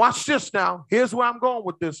 Watch this now. Here's where I'm going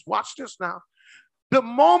with this. Watch this now. The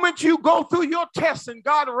moment you go through your test and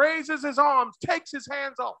God raises his arms, takes his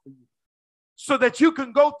hands off of you so that you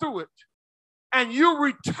can go through it, and you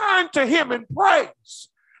return to him in praise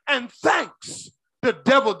and thanks, the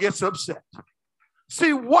devil gets upset.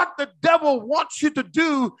 See, what the devil wants you to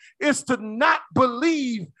do is to not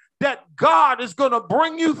believe that God is going to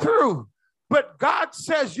bring you through. But God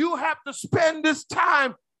says you have to spend this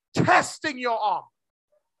time testing your armor,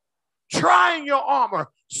 trying your armor,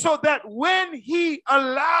 so that when he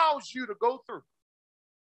allows you to go through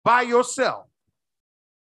by yourself,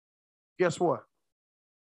 guess what?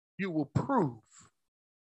 You will prove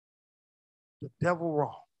the devil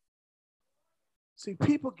wrong. See,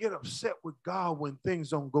 people get upset with God when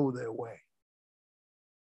things don't go their way.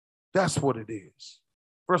 That's what it is.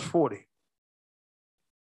 Verse 40.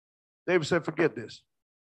 David said, forget this.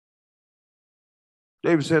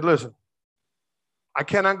 David said, listen, I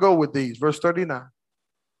cannot go with these. Verse 39.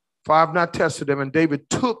 For I have not tested them, and David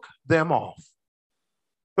took them off.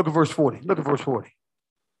 Look at verse 40. Look at verse 40.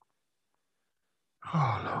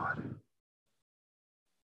 Oh, Lord.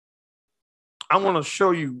 I want to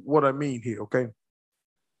show you what I mean here, okay?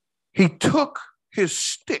 He took his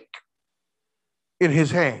stick in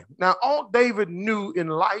his hand. Now, all David knew in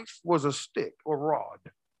life was a stick or rod.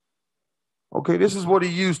 Okay, this is what he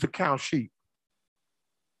used to count sheep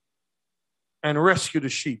and rescue the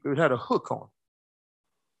sheep. It had a hook on it.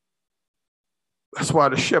 That's why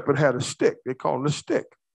the shepherd had a stick. They called it a stick.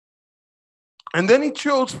 And then he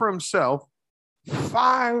chose for himself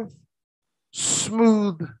 5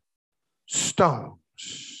 smooth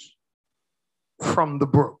stones from the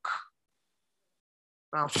brook.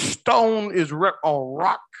 Now, stone is or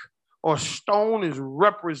rock or stone is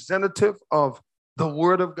representative of the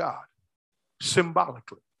word of God,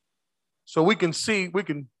 symbolically. So we can see, we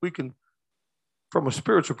can from a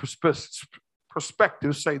spiritual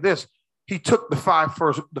perspective say this. He took the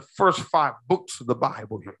first 5 books of the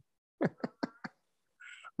Bible here.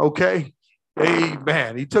 Okay?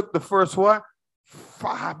 Amen. He took the first what?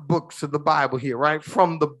 5 books of the Bible here, right?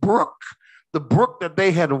 From the brook that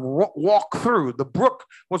they had walked through. The brook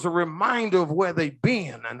was a reminder of where they'd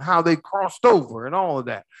been and how they crossed over and all of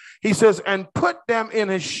that. He says, and put them in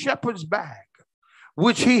his shepherd's bag,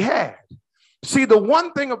 which he had. See, the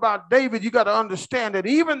one thing about David, you got to understand that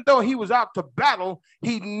even though he was out to battle,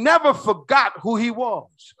 he never forgot who he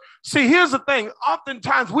was. See, here's the thing.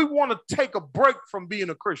 Oftentimes we want to take a break from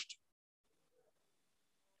being a Christian.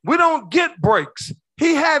 We don't get breaks.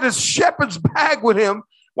 He had his shepherd's bag with him.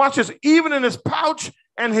 Watch this, even in his pouch,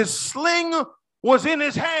 and his sling was in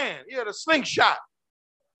his hand. He had a slingshot.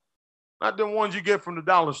 Not the ones you get from the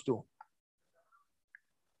dollar store.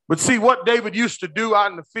 But see, what David used to do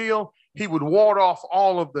out in the field, he would ward off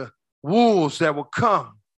all of the wolves that would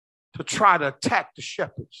come to try to attack the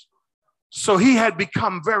shepherds. So he had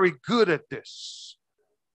become very good at this.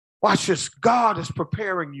 Watch this. God is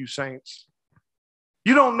preparing you, saints.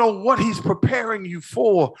 You don't know what he's preparing you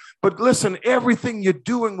for, but listen, everything you're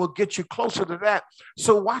doing will get you closer to that.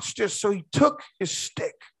 So watch this. So he took his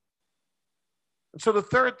stick. And so the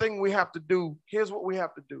third thing we have to do, here's what we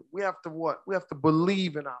have to do. We have to what? We have to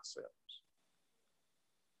believe in ourselves.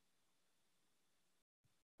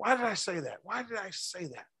 Why did I say that? Why did I say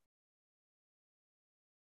that?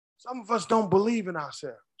 Some of us don't believe in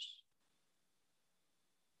ourselves.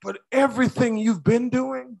 But everything you've been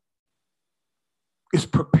doing is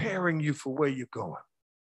preparing you for where you're going.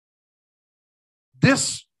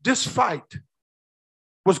 This fight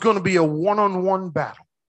was going to be a one-on-one battle.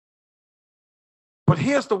 But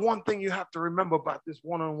here's the one thing you have to remember about this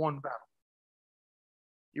one-on-one battle.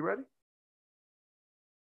 You ready?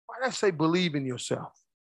 Why did I say believe in yourself?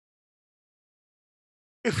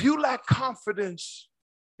 If you lack confidence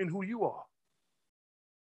in who you are,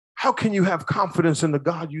 how can you have confidence in the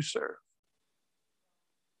God you serve?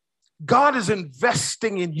 God is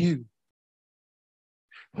investing in you.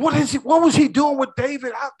 What was he doing with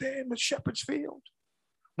David out there in the shepherd's field?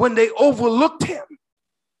 When they overlooked him,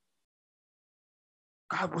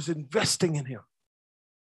 God was investing in him.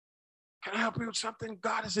 Can I help you with something?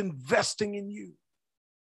 God is investing in you.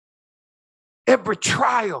 Every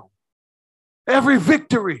trial, every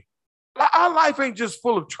victory. Our life ain't just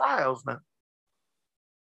full of trials now.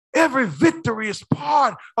 Every victory is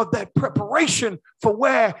part of that preparation for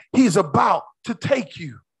where he's about to take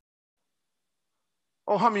you.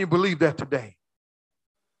 Oh, how many of you believe that today?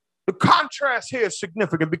 The contrast here is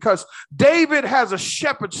significant because David has a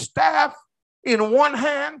shepherd's staff in one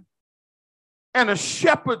hand and a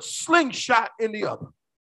shepherd's slingshot in the other.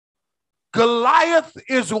 Goliath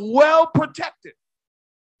is well protected.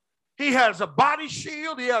 He has a body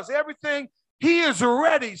shield. He has everything. He is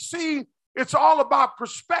ready. See, it's all about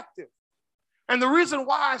perspective. And the reason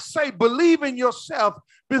why I say believe in yourself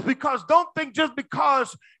is because don't think just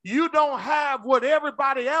because you don't have what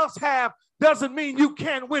everybody else have doesn't mean you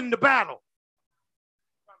can't win the battle.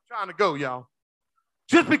 I'm trying to go, y'all.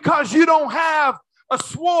 Just because you don't have a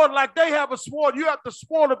sword like they have a sword, you have the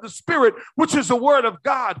sword of the Spirit, which is the word of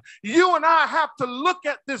God. You and I have to look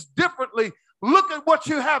at this differently. Look at what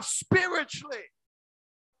you have spiritually.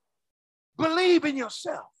 Believe in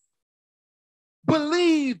yourself.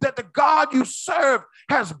 Believe that the God you serve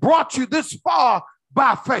has brought you this far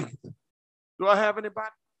by faith. Do I have anybody?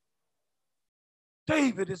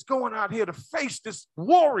 David is going out here to face this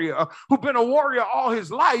warrior who's been a warrior all his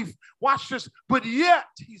life. Watch this, but yet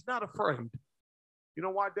he's not afraid. You know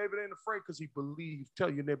why David ain't afraid? Because he believes. Tell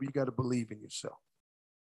your neighbor you got to believe in yourself.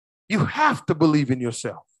 You have to believe in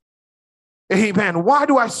yourself. Amen. Why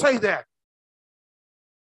do I say that?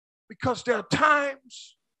 Because there are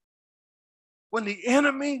times when the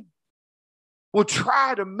enemy will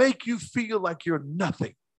try to make you feel like you're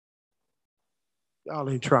nothing. Y'all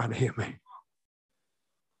ain't trying to hear me.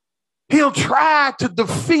 He'll try to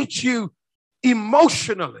defeat you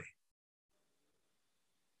emotionally.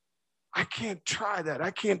 I can't try that.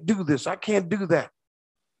 I can't do this. I can't do that.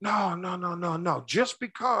 No. Just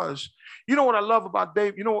because, you know what I love about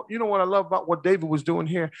David? You know what I love about what David was doing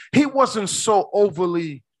here? He wasn't so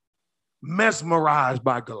overly mesmerized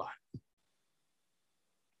by Goliath.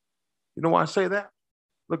 You know why I say that?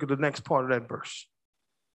 Look at the next part of that verse.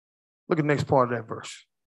 Look at the next part of that verse.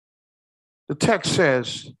 The text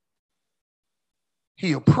says,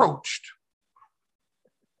 he approached.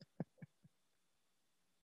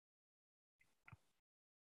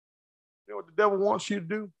 You know what the devil wants you to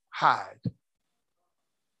do? Hide.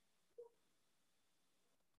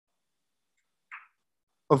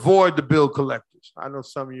 Avoid the bill collectors. I know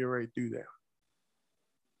some of you already do that.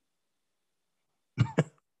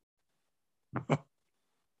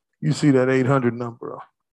 You see that 800 number.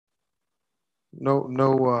 No,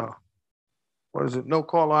 what is it? No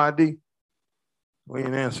caller ID. We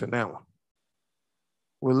ain't answering that one.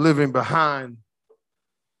 We're living behind.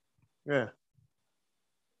 Yeah.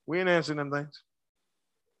 We ain't answering them things.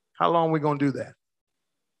 How long are we going to do that?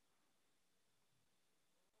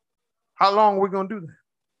 How long are we going to do that?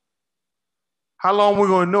 How long are we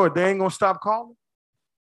going to know it? They ain't going to stop calling.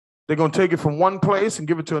 They're going to take it from one place and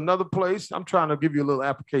give it to another place. I'm trying to give you a little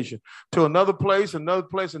application. To another place, and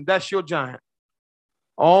that's your giant.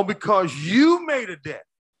 All because you made a debt.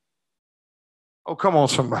 Oh, come on,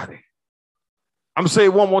 somebody. I'm going to say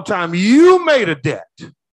it one more time. You made a debt.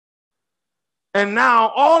 And now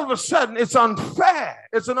all of a sudden it's unfair.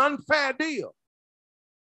 It's an unfair deal.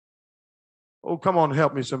 Oh, come on,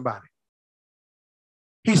 help me, somebody.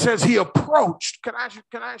 He says he approached. Can I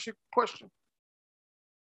ask you a question?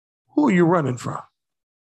 Who are you running from?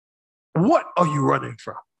 What are you running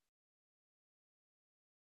from?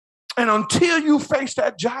 And until you face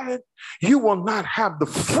that giant, you will not have the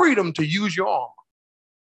freedom to use your arm.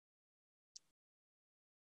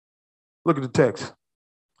 Look at the text.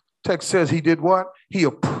 Text says he did what? He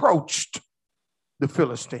approached the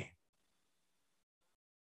Philistine.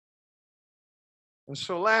 And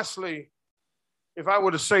so lastly, if I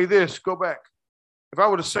were to say this, go back. If I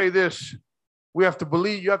were to say this, we have to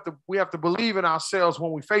believe, we have to believe in ourselves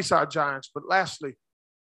when we face our giants. But lastly,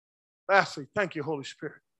 thank you, Holy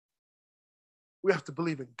Spirit. We have to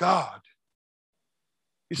believe in God.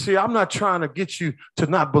 You see, I'm not trying to get you to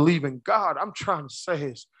not believe in God. I'm trying to say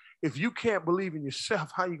is, if you can't believe in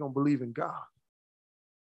yourself, how are you going to believe in God?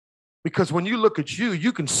 Because when you look at you,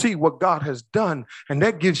 you can see what God has done, and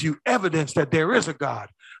that gives you evidence that there is a God.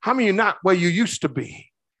 How many of you not where you used to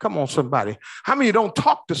be? Come on, somebody. How many of you don't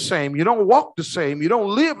talk the same? You don't walk the same. You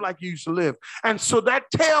don't live like you used to live. And so that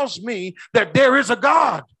tells me that there is a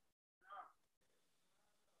God.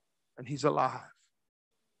 And he's alive.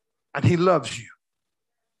 And he loves you.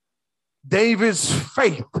 David's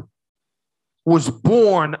faith was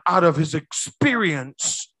born out of his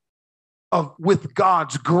experience with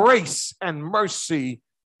God's grace and mercy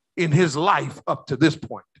in his life up to this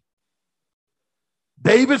point.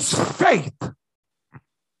 David's faith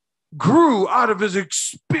grew out of his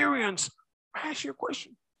experience. I ask you a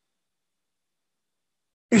question.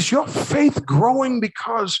 Is your faith growing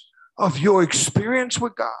because of your experience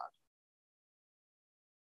with God?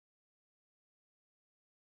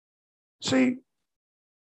 See,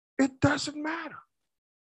 it doesn't matter.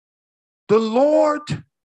 The Lord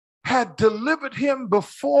had delivered him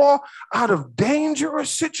before out of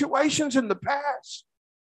dangerous situations in the past,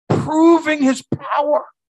 proving his power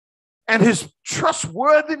and his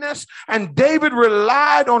trustworthiness. And David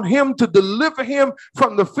relied on him to deliver him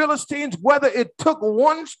from the Philistines, whether it took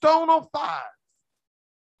one stone or five.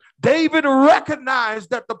 David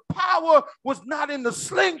recognized that the power was not in the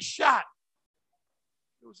slingshot.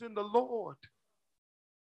 It was in the Lord.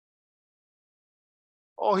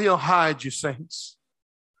 Oh, he'll hide you, saints.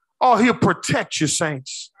 Oh, he'll protect you,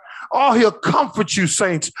 saints. Oh, he'll comfort you,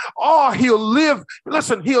 saints. Oh, he'll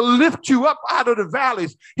lift you up out of the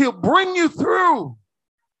valleys. He'll bring you through.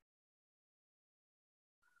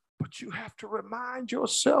 But you have to remind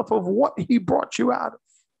yourself of what he brought you out of.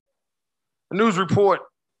 A news report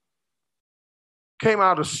came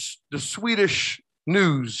out of the Swedish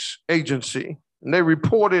news agency, and they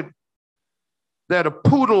reported that a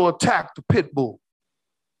poodle attacked a pit bull.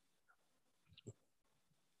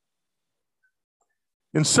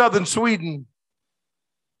 In southern Sweden,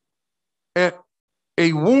 a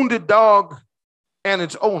wounded dog and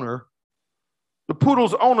its owner, the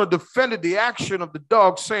poodle's owner defended the action of the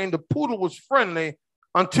dog, saying the poodle was friendly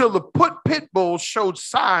until the pit bull showed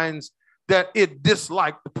signs that it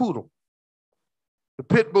disliked the poodle.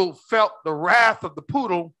 The pit bull felt the wrath of the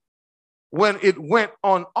poodle when it went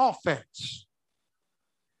on offense.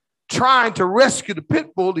 Trying to rescue the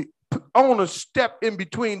pit bull, the owner stepped in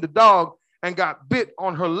between the dog and got bit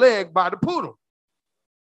on her leg by the poodle.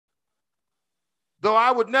 Though I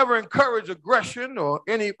would never encourage aggression or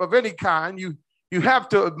any kind, you have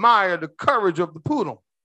to admire the courage of the poodle.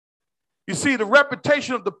 You see, the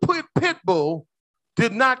reputation of the pit bull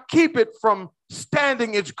did not keep it from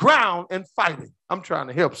standing its ground and fighting. I'm trying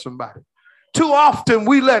to help somebody. Too often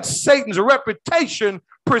we let Satan's reputation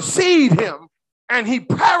precede him and he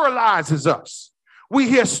paralyzes us. We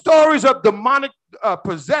hear stories of demonic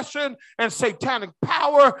possession and satanic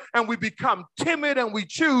power, and we become timid and we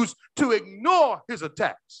choose to ignore his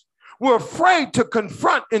attacks. We're afraid to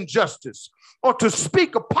confront injustice or to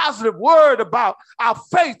speak a positive word about our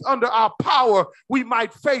faith under our power. We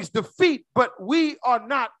might face defeat, but we are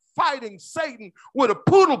not fighting Satan with a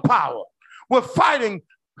poodle power. We're fighting,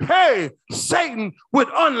 Satan with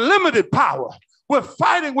unlimited power. We're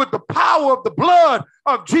fighting with the power of the blood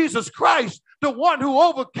of Jesus Christ, the one who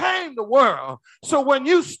overcame the world. So when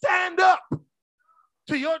you stand up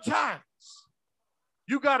to your giants,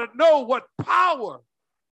 you got to know what power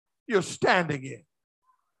you're standing in.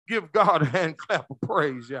 Give God a hand clap of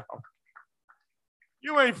praise, y'all.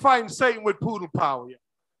 You ain't fighting Satan with poodle power, y'all.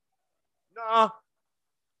 Nah.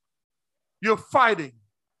 You're fighting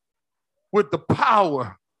with the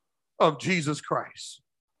power of Jesus Christ.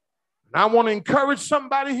 And I want to encourage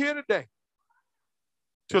somebody here today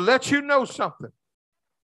to let you know something,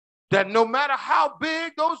 that no matter how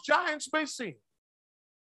big those giants may seem,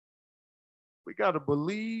 we got to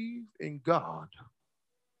believe in God,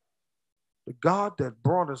 the God that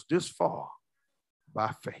brought us this far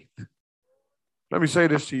by faith. Let me say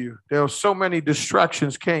this to you. There are so many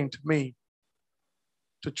distractions came to me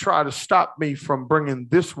to try to stop me from bringing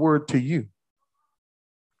this word to you.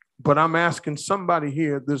 But I'm asking somebody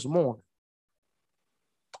here this morning,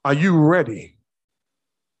 are you ready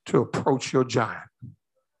to approach your giant?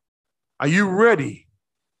 Are you ready,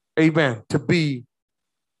 amen, to be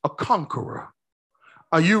a conqueror?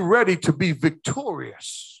 Are you ready to be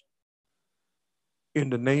victorious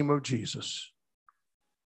in the name of Jesus?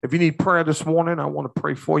 If you need prayer this morning, I want to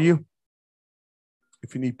pray for you.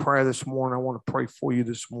 If you need prayer this morning, I want to pray for you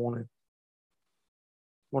this morning.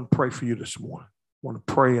 I want to pray for you this morning. I want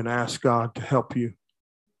to pray and ask God to help you,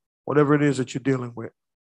 whatever it is that you're dealing with.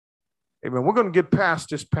 Amen. We're going to get past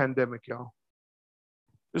this pandemic, y'all.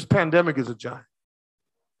 This pandemic is a giant.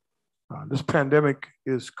 This pandemic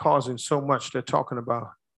is causing so much they're talking about.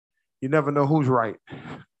 You never know who's right.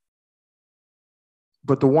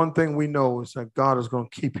 But the one thing we know is that God is going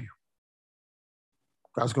to keep you.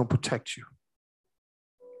 God's going to protect you.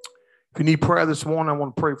 If you need prayer this morning, I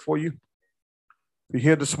want to pray for you. If you're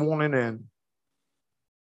here this morning and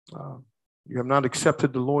you have not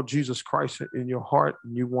accepted the Lord Jesus Christ in your heart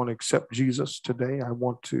and you want to accept Jesus today, I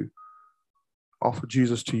want to offer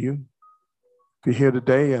Jesus to you. If you're here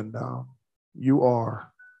today and you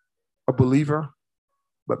are a believer,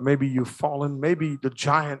 but maybe you've fallen, maybe the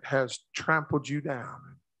giant has trampled you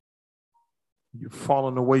down. You've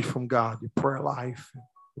fallen away from God, your prayer life,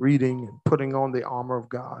 reading and putting on the armor of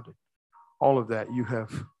God. All of that, you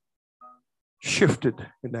have shifted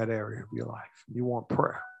in that area of your life. You want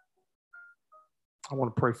prayer. I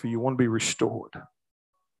want to pray for you. You want to be restored.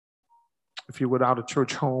 If you're without a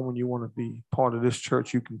church home and you want to be part of this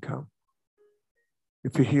church, you can come.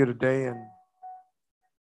 If you're here today and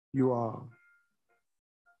you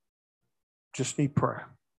just need prayer,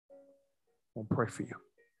 I want to pray for you.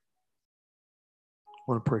 I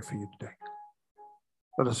want to pray for you today.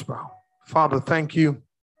 Let us bow. Father, thank you.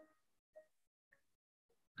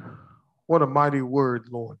 What a mighty word,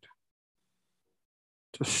 Lord,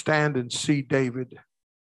 to stand and see David,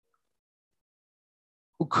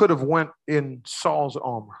 who could have went in Saul's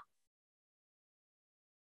armor,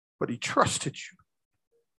 but he trusted you.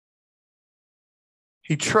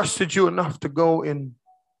 He trusted you enough to go in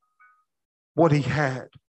what he had.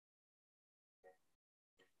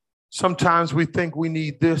 Sometimes we think we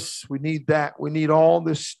need this, we need that, we need all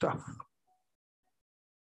this stuff,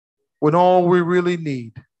 when all we really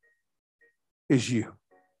need is you.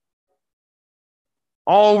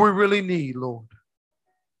 All we really need, Lord,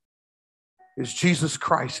 is Jesus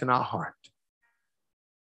Christ in our heart.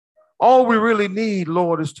 All we really need,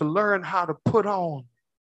 Lord, is to learn how to put on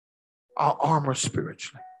our armor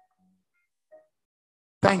spiritually.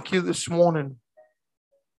 Thank you this morning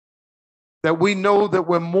that we know that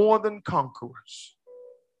we're more than conquerors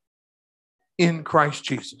in Christ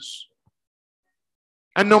Jesus.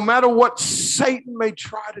 And no matter what Satan may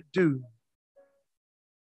try to do,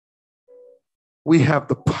 We have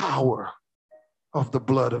the power of the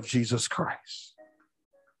blood of Jesus Christ.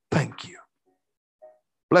 Thank you.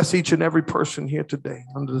 Bless each and every person here today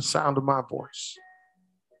under the sound of my voice.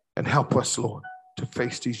 And help us, Lord, to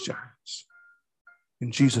face these giants.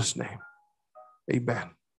 In Jesus' name, amen.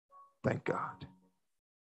 Thank God.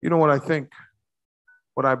 You know what I think,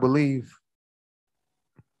 what I believe?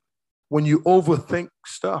 When you overthink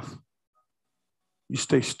stuff, you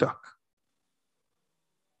stay stuck.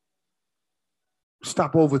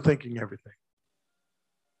 Stop overthinking everything.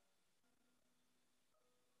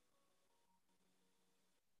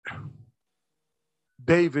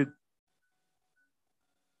 David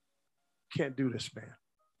can't do this, man.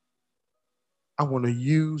 I want to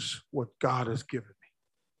use what God has given me.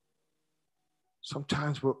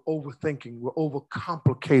 Sometimes we're overthinking, we're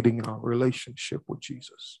overcomplicating our relationship with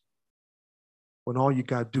Jesus. When all you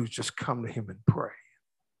got to do is just come to him and pray.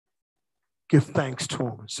 Give thanks to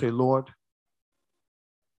him and say, Lord,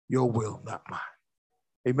 your will, not mine.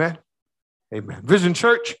 Amen? Amen. Vision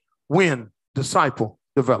Church, win, disciple,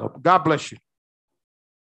 develop. God bless you.